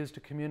that we use to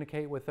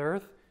communicate with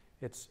Earth.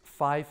 It's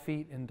 5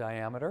 feet in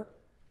diameter,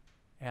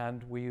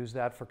 and we use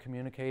that for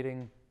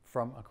communicating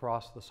from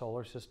across the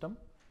solar system.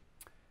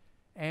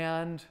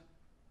 And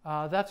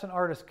that's an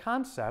artist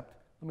concept.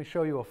 Let me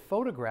show you a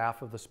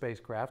photograph of the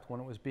spacecraft when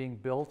it was being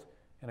built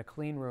in a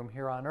clean room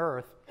here on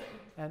Earth.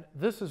 And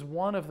this is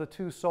one of the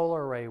 2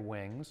 solar array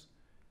wings.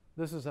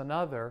 This is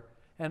another.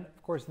 And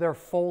of course, they're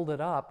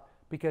folded up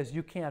because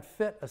you can't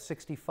fit a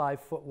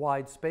 65-foot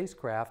wide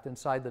spacecraft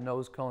inside the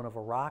nose cone of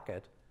a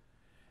rocket.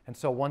 And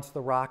so once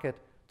the rocket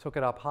took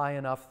it up high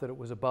enough that it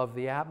was above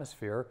the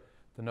atmosphere,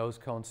 the nose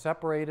cone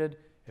separated.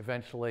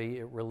 Eventually,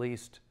 it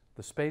released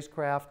the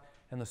spacecraft,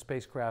 and the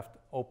spacecraft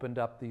opened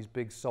up these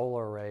big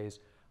solar arrays.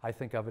 I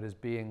think of it as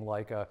being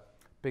like a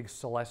big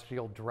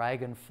celestial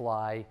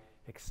dragonfly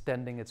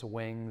extending its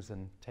wings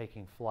and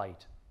taking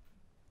flight.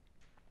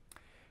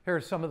 Here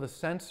are some of the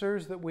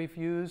sensors that we've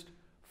used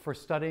for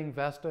studying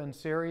Vesta and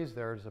Ceres.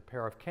 There's a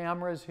pair of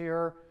cameras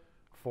here.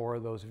 For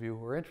those of you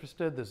who are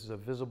interested, this is a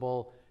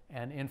visible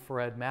and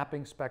infrared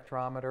mapping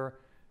spectrometer.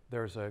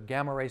 There's a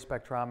gamma ray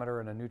spectrometer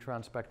and a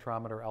neutron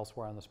spectrometer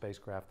elsewhere on the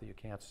spacecraft that you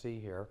can't see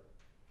here.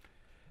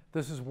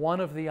 This is one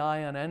of the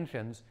ion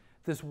engines.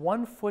 This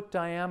 1-foot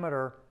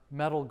diameter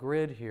metal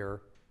grid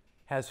here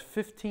has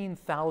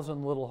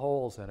 15,000 little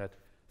holes in it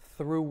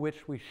through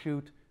which we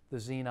shoot the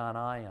xenon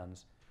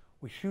ions.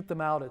 We shoot them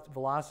out at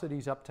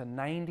velocities up to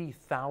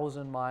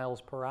 90,000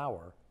 miles per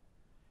hour.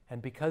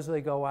 And because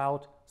they go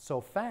out so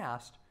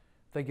fast,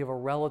 they give a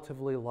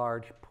relatively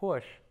large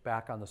push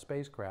back on the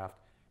spacecraft,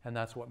 and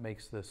that's what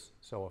makes this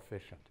so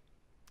efficient.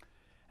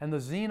 And the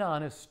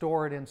xenon is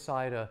stored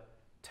inside a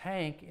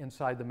tank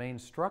inside the main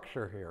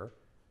structure here.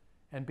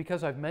 And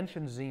because I've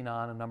mentioned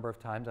xenon a number of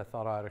times, I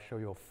thought I ought to show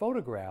you a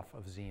photograph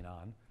of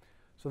xenon.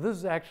 So this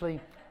is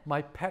actually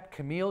my pet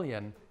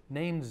chameleon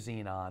named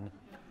Xenon.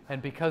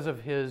 And because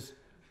of his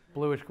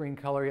bluish-green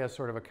color, he has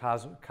sort of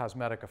a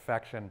cosmetic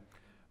affection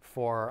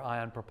for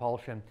ion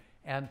propulsion.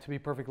 And to be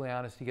perfectly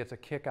honest, he gets a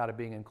kick out of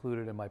being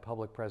included in my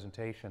public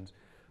presentations.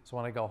 So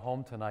when I go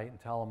home tonight and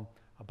tell him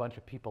a bunch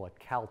of people at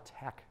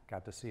Caltech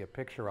got to see a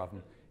picture of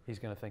him, he's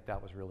going to think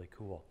that was really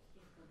cool.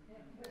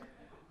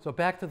 So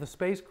back to the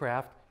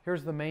spacecraft.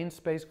 Here's the main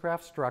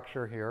spacecraft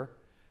structure here.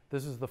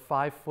 This is the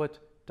 5-foot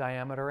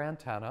diameter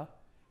antenna.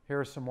 Here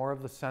are some more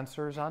of the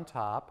sensors on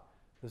top.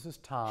 This is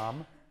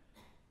Tom.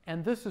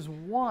 And this is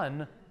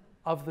one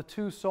of the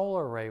 2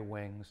 solar array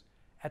wings.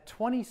 At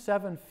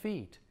 27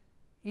 feet,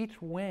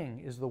 each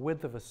wing is the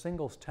width of a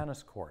singles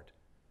tennis court.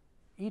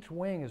 Each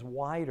wing is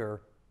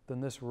wider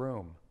than this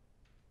room.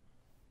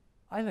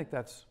 I think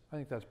that's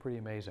pretty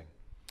amazing.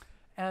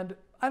 And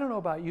I don't know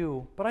about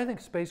you, but I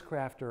think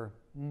spacecraft are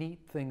neat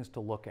things to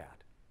look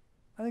at.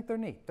 I think they're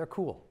neat. They're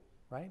cool,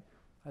 right?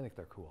 I think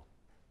they're cool.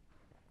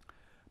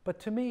 But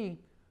to me,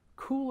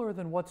 cooler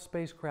than what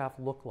spacecraft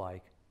look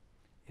like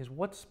is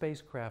what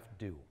spacecraft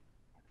do.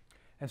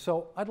 And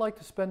so I'd like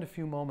to spend a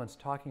few moments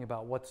talking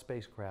about what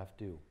spacecraft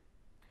do.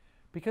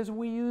 Because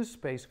we use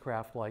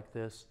spacecraft like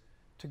this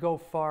to go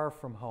far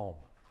from home.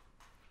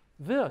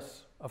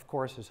 This, of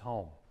course, is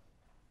home.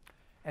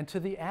 And to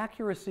the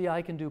accuracy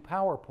I can do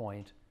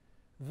PowerPoint,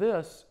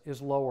 this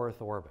is low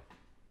Earth orbit.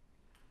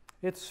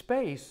 It's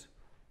space,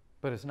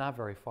 but it's not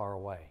very far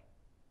away.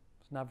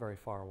 It's not very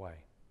far away.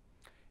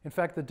 In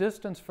fact, the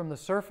distance from the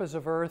surface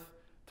of Earth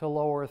to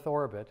low Earth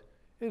orbit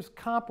is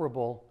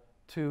comparable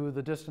to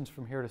the distance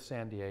from here to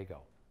San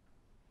Diego.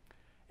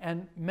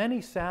 And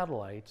many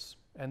satellites,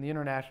 and the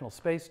International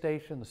Space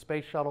Station, the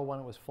Space Shuttle when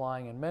it was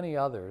flying, and many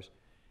others,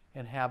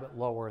 inhabit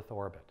low Earth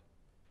orbit.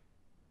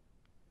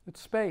 It's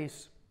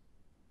space.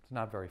 It's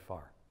not very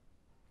far.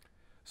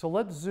 So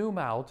let's zoom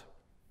out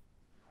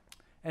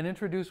and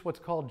introduce what's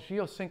called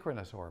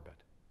geosynchronous orbit.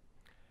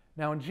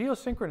 Now, in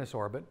geosynchronous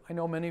orbit, I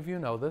know many of you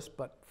know this,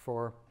 but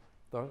for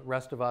the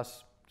rest of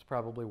us, it's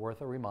probably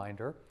worth a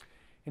reminder.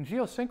 In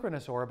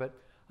geosynchronous orbit,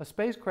 a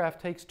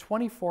spacecraft takes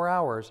 24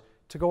 hours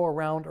to go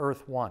around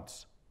Earth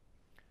once.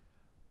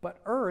 But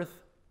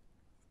Earth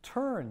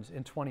turns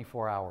in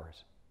 24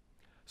 hours.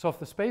 So if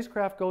the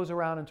spacecraft goes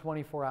around in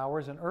 24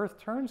 hours and Earth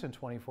turns in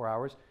 24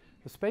 hours,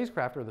 the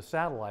spacecraft, or the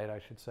satellite, I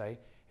should say,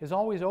 is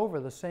always over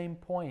the same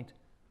point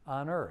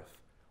on Earth.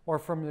 Or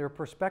from their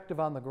perspective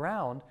on the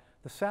ground,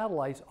 the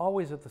satellite's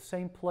always at the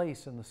same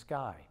place in the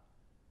sky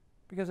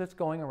because it's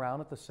going around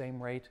at the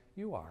same rate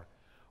you are,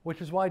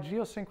 which is why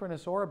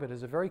geosynchronous orbit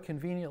is a very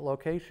convenient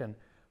location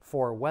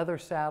for weather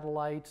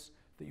satellites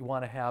that you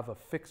want to have a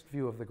fixed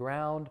view of the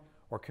ground,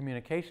 or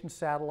communication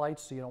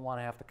satellites so you don't want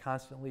to have to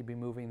constantly be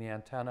moving the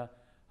antenna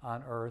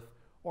on Earth,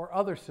 or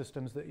other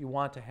systems that you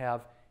want to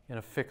have in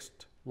a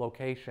fixed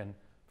location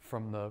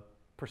from the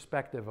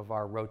perspective of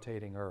our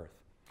rotating Earth.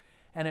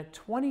 And at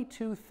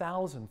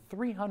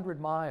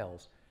 22,300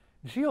 miles,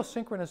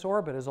 geosynchronous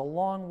orbit is a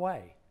long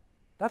way.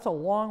 That's a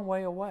long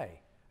way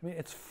away. I mean,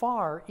 it's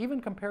far,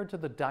 even compared to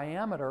the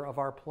diameter of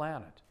our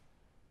planet.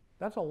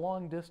 That's a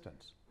long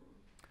distance.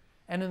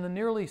 And in the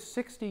nearly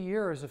 60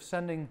 years of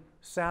sending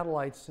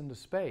satellites into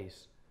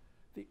space,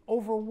 the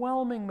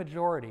overwhelming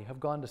majority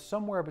have gone to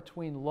somewhere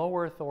between low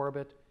Earth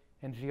orbit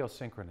and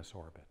geosynchronous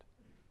orbit.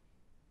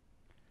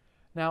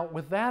 Now,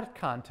 with that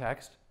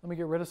context, let me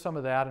get rid of some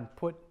of that and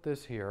put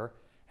this here.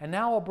 And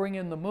now I'll bring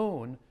in the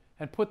moon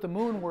and put the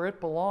moon where it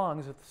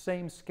belongs at the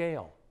same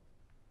scale.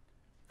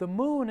 The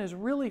moon is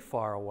really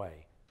far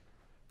away.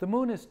 The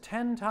moon is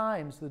 10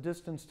 times the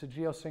distance to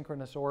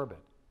geosynchronous orbit.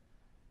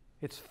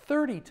 It's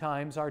 30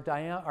 times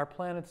our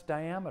planet's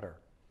diameter.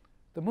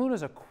 The moon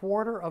is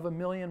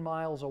 250,000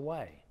 miles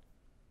away.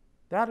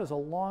 That is a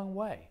long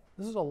way.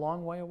 This is a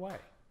long way away.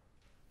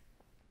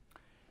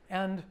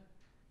 And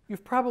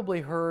you've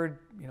probably heard,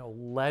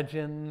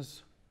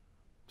 legends,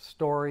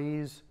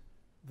 stories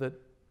that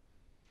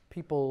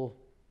people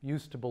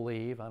used to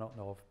believe. I don't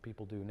know if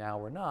people do now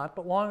or not,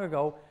 but long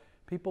ago,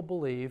 people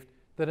believed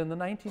that in the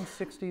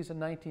 1960s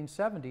and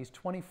 1970s,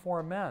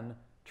 24 men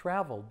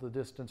traveled the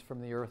distance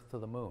from the Earth to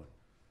the moon.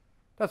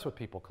 That's what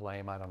people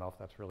claim. I don't know if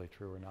that's really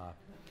true or not.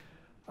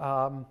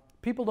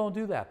 People don't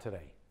do that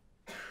today.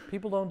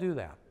 People don't do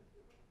that.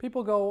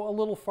 People go a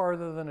little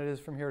farther than it is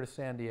from here to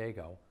San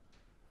Diego.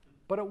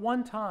 But at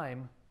one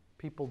time,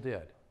 people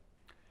did.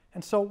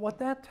 And so what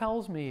that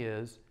tells me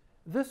is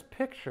this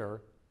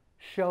picture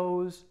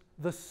shows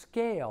the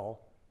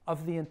scale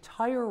of the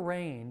entire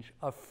range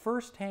of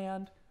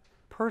firsthand,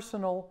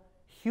 personal,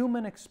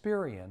 human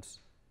experience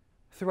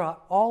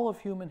throughout all of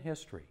human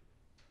history.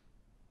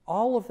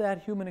 All of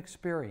that human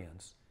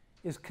experience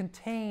is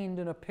contained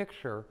in a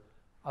picture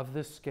of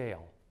this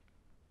scale.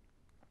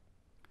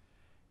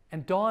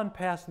 And Dawn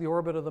passed the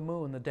orbit of the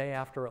moon the day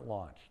after it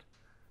launched.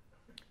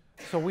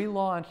 So we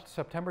launched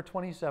September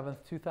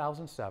 27th,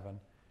 2007,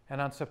 and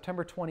on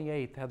September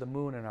 28th had the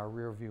moon in our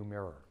rear view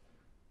mirror.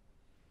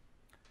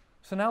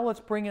 So now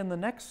let's bring in the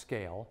next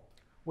scale,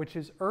 which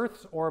is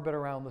Earth's orbit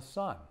around the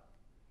sun.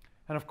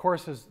 And of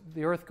course, as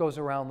the Earth goes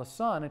around the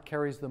sun, it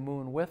carries the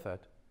moon with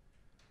it.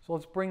 So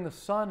let's bring the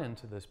sun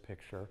into this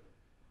picture.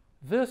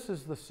 This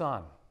is the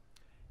sun.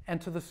 And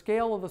to the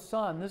scale of the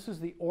sun, this is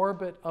the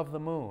orbit of the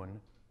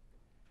moon.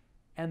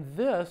 And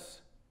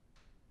this,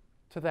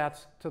 to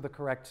the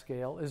correct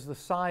scale, is the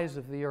size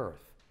of the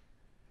Earth.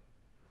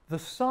 The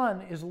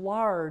sun is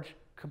large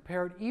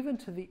compared even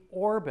to the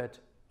orbit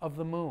of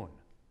the moon.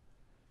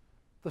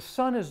 The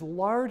sun is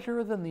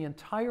larger than the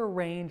entire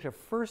range of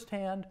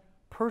firsthand,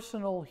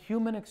 personal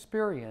human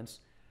experience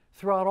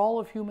throughout all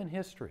of human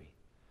history.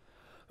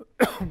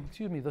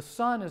 Excuse me, the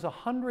sun is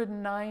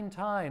 109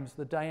 times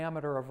the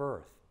diameter of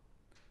Earth.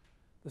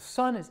 The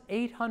sun is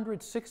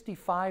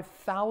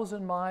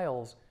 865,000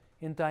 miles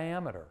in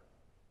diameter.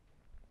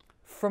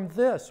 From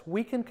this,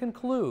 we can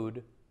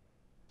conclude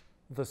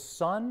the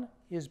sun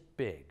is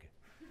big.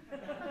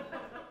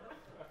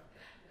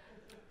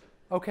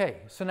 Okay,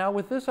 so now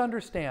with this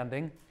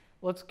understanding,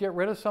 let's get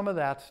rid of some of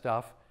that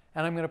stuff,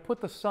 and I'm going to put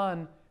the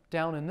sun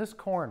down in this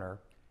corner,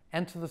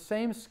 and to the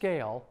same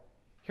scale,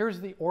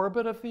 here's the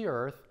orbit of the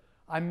Earth.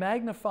 I'm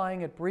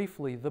magnifying it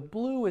briefly. The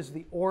blue is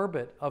the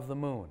orbit of the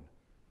moon.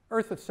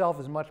 Earth itself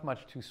is much,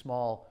 much too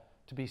small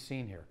to be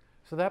seen here.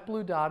 So that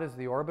blue dot is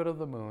the orbit of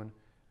the moon.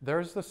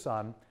 There's the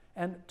sun.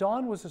 And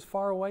Dawn was as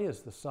far away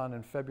as the sun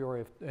in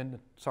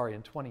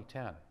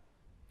 2010.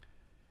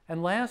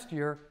 And last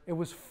year, it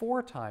was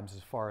 4 times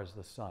as far as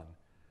the sun.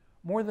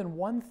 More than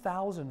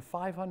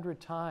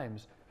 1,500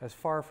 times as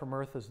far from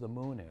Earth as the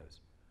moon is.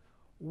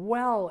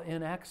 Well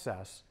in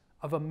excess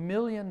of 1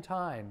 million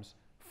times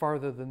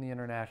farther than the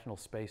International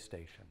Space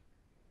Station.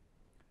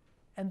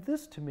 And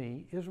this, to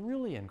me, is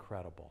really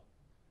incredible.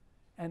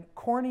 And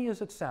corny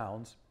as it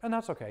sounds, and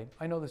that's okay,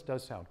 I know this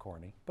does sound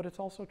corny, but it's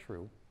also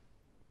true,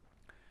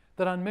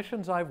 that on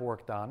missions I've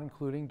worked on,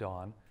 including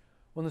Dawn,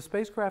 when the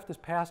spacecraft is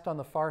passed on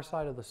the far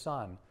side of the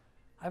sun,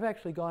 I've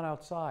actually gone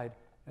outside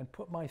and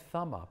put my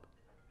thumb up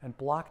and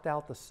blocked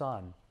out the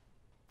sun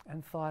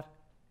and thought,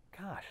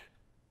 gosh,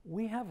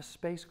 we have a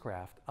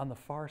spacecraft on the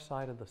far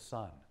side of the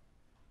sun.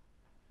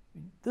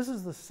 This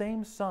is the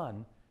same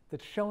sun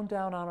that's shone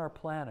down on our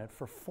planet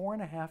for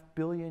 4.5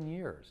 billion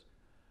years.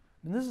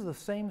 And this is the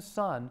same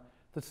sun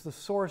that's the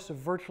source of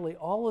virtually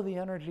all of the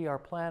energy our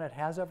planet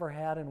has ever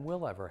had and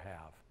will ever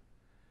have.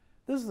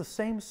 This is the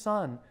same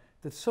sun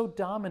that so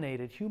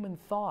dominated human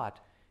thought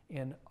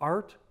in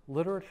art,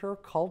 literature,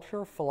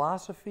 culture,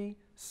 philosophy,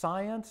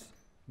 science,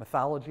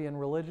 mythology, and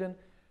religion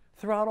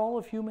throughout all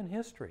of human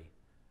history.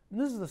 And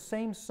this is the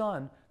same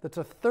sun that's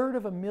 1/3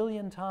 of a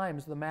million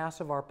times the mass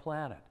of our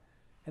planet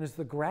and is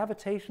the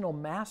gravitational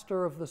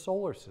master of the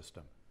solar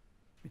system.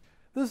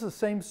 This is the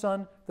same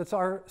sun that's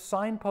our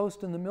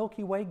signpost in the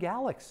Milky Way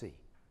galaxy.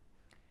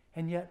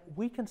 And yet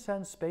we can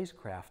send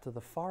spacecraft to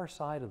the far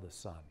side of the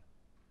sun.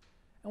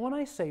 And when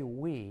I say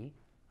we,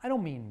 I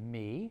don't mean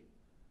me.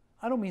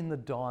 I don't mean the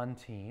Dawn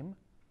team.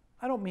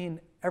 I don't mean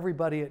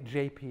everybody at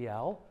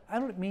JPL. I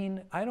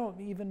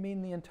don't even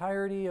mean the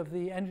entirety of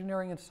the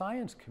engineering and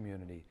science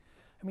community.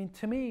 I mean,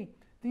 to me,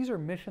 these are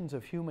missions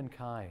of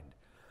humankind.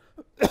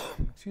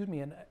 Excuse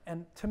me,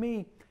 and to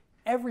me,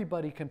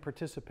 everybody can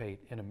participate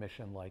in a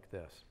mission like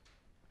this.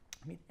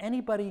 I mean,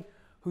 anybody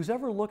who's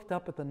ever looked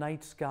up at the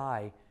night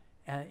sky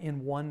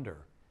in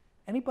wonder,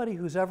 anybody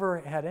who's ever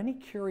had any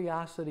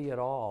curiosity at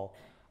all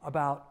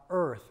about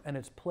Earth and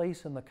its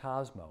place in the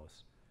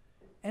cosmos,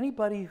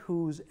 anybody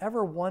who's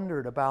ever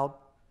wondered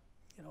about,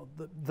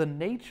 the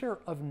nature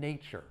of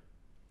nature,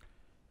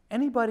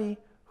 anybody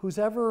who's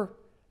ever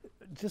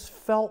just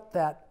felt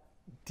that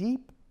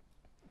deep,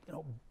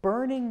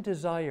 burning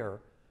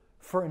desire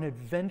for an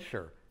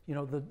adventure,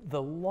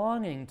 the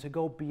longing to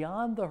go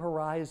beyond the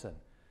horizon,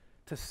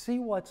 to see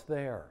what's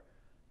there,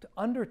 to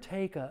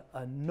undertake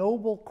a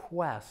noble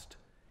quest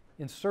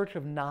in search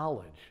of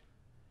knowledge.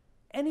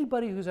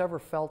 Anybody who's ever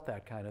felt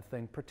that kind of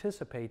thing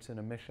participates in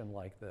a mission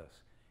like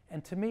this.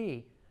 And to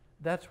me,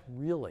 that's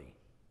really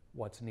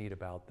what's neat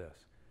about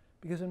this.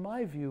 Because in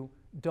my view,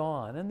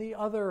 Dawn and the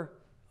other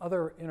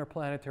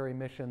interplanetary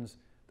missions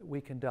that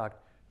we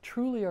conduct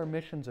truly are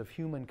missions of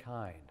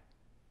humankind.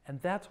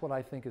 And that's what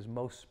I think is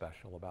most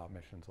special about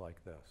missions like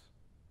this.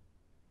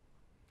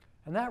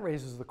 And that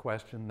raises the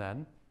question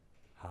then,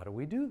 how do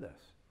we do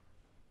this?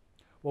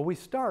 Well, we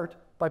start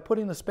by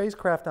putting the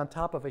spacecraft on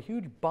top of a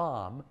huge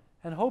bomb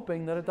and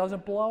hoping that it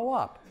doesn't blow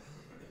up.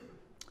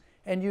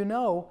 And you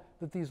know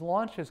that these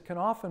launches can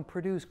often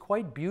produce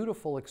quite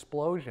beautiful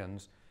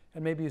explosions,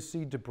 and maybe you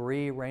see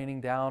debris raining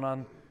down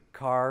on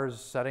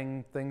cars,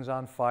 setting things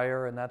on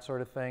fire and that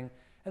sort of thing.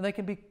 And they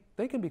can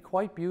be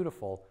quite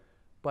beautiful,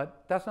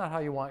 but that's not how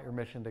you want your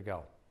mission to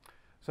go.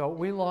 So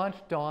we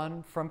launched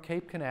Dawn from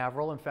Cape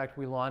Canaveral. In fact,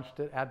 we launched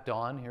it at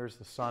dawn. Here's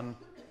the sun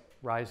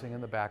rising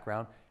in the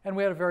background. And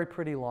we had a very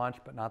pretty launch,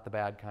 but not the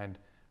bad kind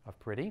of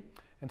pretty.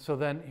 And so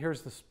then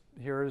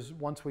here's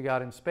once we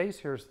got in space,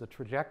 here's the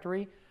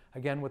trajectory.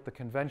 Again, with the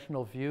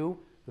conventional view,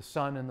 the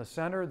sun in the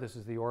center. This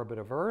is the orbit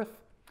of Earth.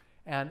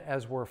 And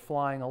as we're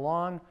flying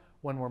along,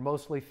 when we're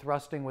mostly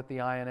thrusting with the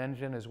ion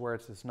engine is where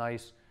it's this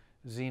nice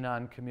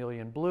xenon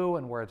chameleon blue,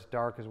 and where it's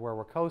dark is where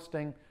we're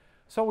coasting.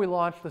 So we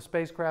launched the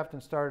spacecraft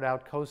and started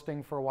out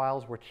coasting for a while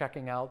as we're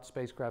checking out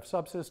spacecraft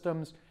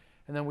subsystems.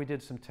 And then we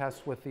did some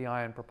tests with the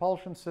ion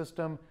propulsion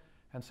system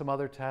and some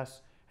other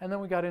tests. And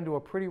then we got into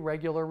a pretty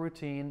regular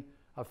routine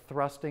of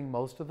thrusting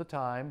most of the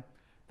time.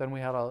 Then we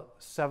had a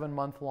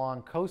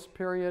 7-month-long coast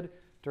period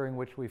during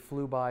which we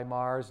flew by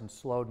Mars and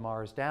slowed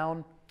Mars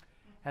down.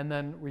 And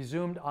then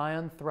resumed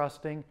ion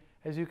thrusting.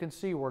 As you can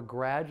see, we're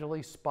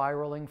gradually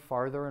spiraling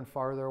farther and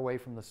farther away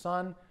from the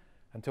sun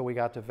until we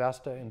got to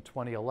Vesta in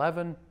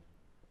 2011.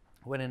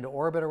 Went into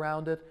orbit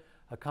around it,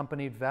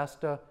 accompanied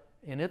Vesta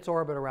in its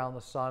orbit around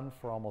the sun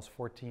for almost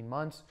 14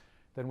 months.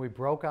 Then we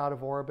broke out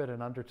of orbit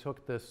and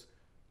undertook this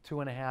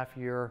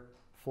 2.5-year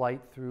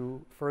flight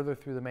further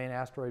through the main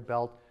asteroid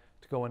belt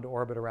to go into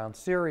orbit around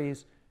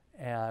Ceres,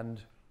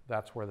 and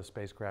that's where the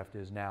spacecraft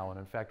is now. And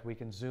in fact, we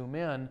can zoom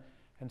in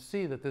and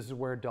see that this is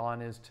where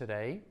Dawn is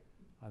today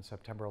on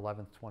September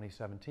 11th,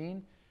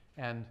 2017,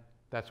 and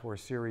that's where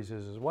Ceres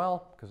is as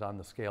well, because on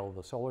the scale of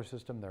the solar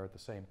system, they're at the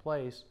same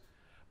place.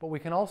 But we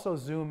can also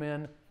zoom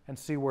in and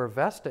see where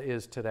Vesta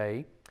is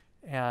today,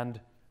 and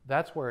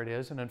that's where it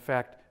is. And in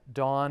fact,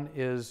 Dawn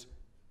is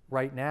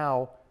right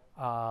now,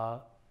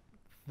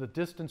 the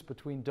distance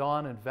between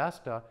Dawn and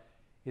Vesta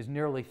is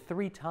nearly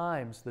 3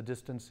 times the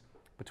distance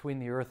between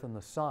the Earth and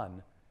the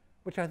Sun,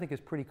 which I think is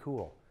pretty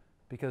cool,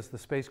 because the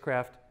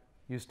spacecraft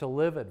used to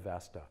live at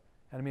Vesta.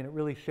 And I mean, it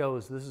really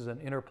shows this is an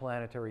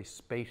interplanetary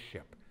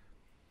spaceship.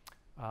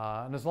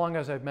 And as long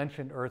as I've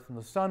mentioned Earth and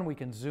the Sun, we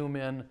can zoom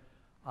in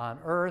on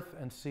Earth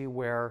and see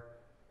where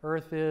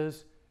Earth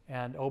is.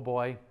 And oh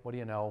boy, what do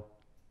you know?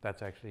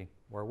 That's actually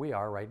where we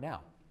are right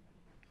now.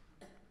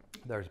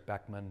 There's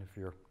Beckman if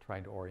you're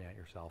trying to orient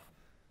yourself.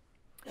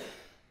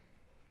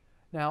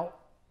 Now,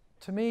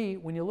 to me,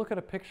 when you look at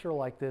a picture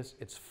like this,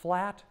 it's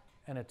flat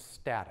and it's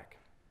static.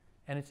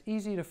 And it's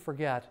easy to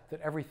forget that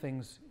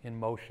everything's in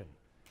motion.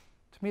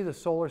 To me, the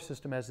solar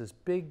system has this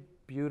big,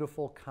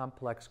 beautiful,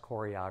 complex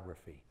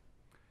choreography.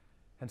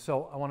 And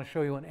so I want to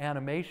show you an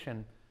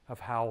animation of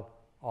how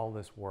all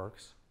this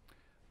works.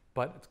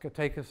 But it's going to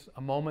take us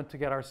a moment to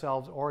get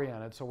ourselves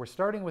oriented. So we're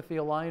starting with the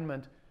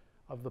alignment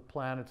of the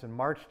planets in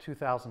March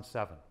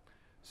 2007.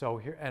 So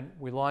here, and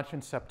we launch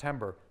in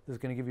September. This is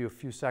going to give you a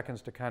few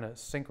seconds to kind of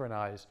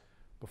synchronize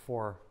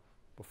before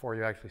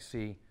you actually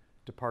see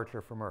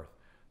departure from Earth.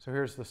 So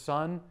here's the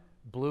sun,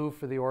 blue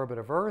for the orbit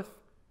of Earth,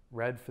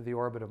 red for the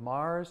orbit of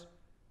Mars.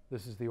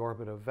 This is the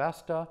orbit of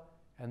Vesta,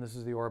 and this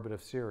is the orbit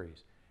of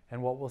Ceres.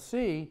 And what we'll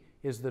see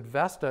is that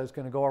Vesta is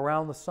going to go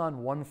around the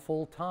sun 1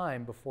 full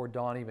time before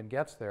Dawn even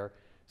gets there.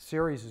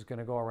 Ceres is going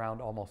to go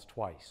around almost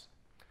twice.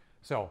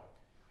 So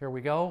here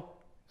we go,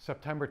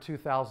 September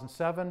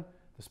 2007.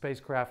 The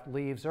spacecraft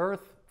leaves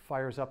Earth,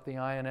 fires up the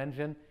ion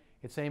engine.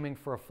 It's aiming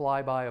for a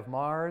flyby of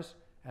Mars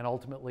and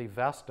ultimately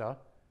Vesta.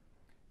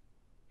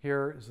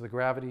 Here is the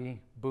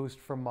gravity boost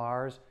from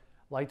Mars.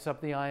 Lights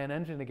up the ion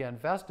engine again.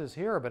 Vesta's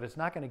here, but it's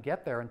not going to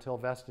get there until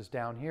Vesta's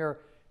down here.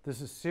 This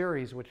is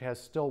Ceres, which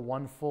has still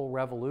 1 full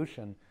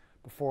revolution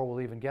before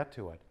we'll even get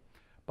to it.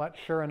 But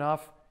sure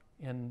enough,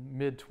 in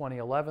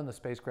mid-2011, the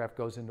spacecraft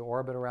goes into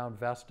orbit around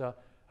Vesta,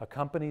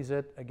 accompanies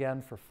it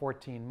again for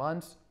 14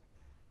 months.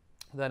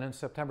 Then in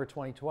September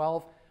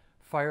 2012,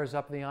 fires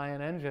up the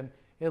ion engine.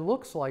 It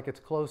looks like it's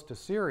close to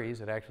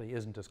Ceres. It actually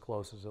isn't as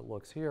close as it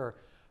looks here.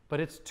 But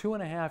it's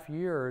 2.5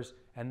 years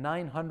and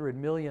 900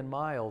 million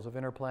miles of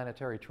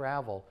interplanetary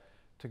travel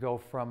to go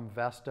from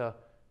Vesta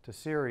to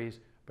Ceres.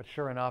 But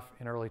sure enough,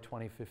 in early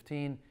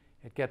 2015,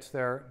 it gets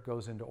there,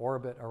 goes into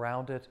orbit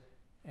around it,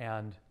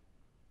 and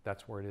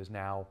that's where it is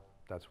now.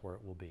 That's where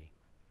it will be.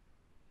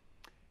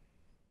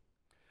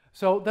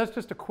 So that's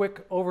just a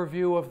quick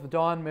overview of the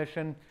Dawn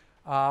mission.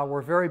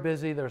 We're very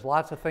busy. There's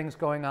lots of things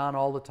going on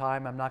all the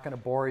time. I'm not going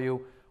to bore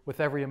you with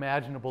every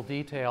imaginable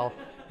detail.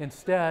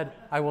 Instead,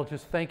 I will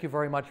just thank you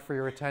very much for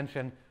your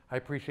attention. I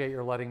appreciate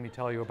your letting me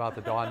tell you about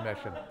the Dawn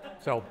mission.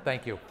 So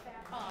thank you.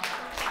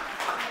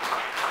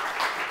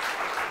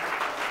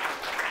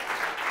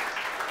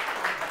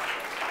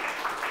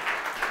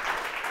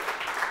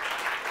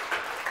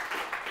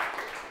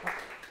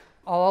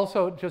 I'll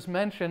also just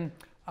mention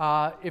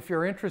If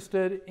you're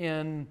interested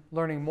in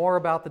learning more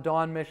about the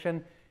Dawn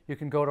mission, you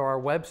can go to our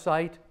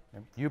website.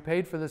 You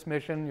paid for this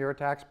mission, you're a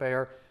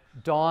taxpayer,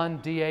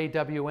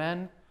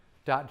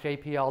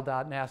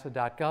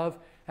 dawn.jpl.nasa.gov.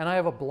 And I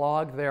have a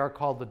blog there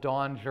called the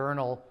Dawn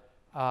Journal,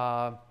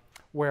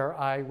 where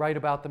I write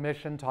about the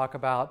mission, talk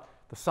about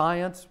the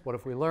science, what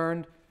have we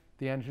learned,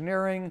 the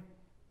engineering,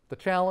 the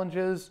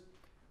challenges,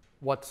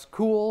 what's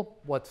cool,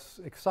 what's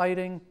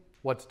exciting,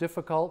 what's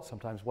difficult,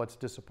 sometimes what's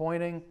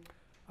disappointing,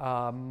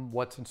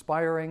 what's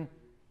inspiring,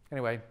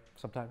 anyway,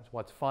 sometimes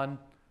what's fun.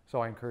 So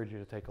I encourage you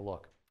to take a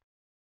look.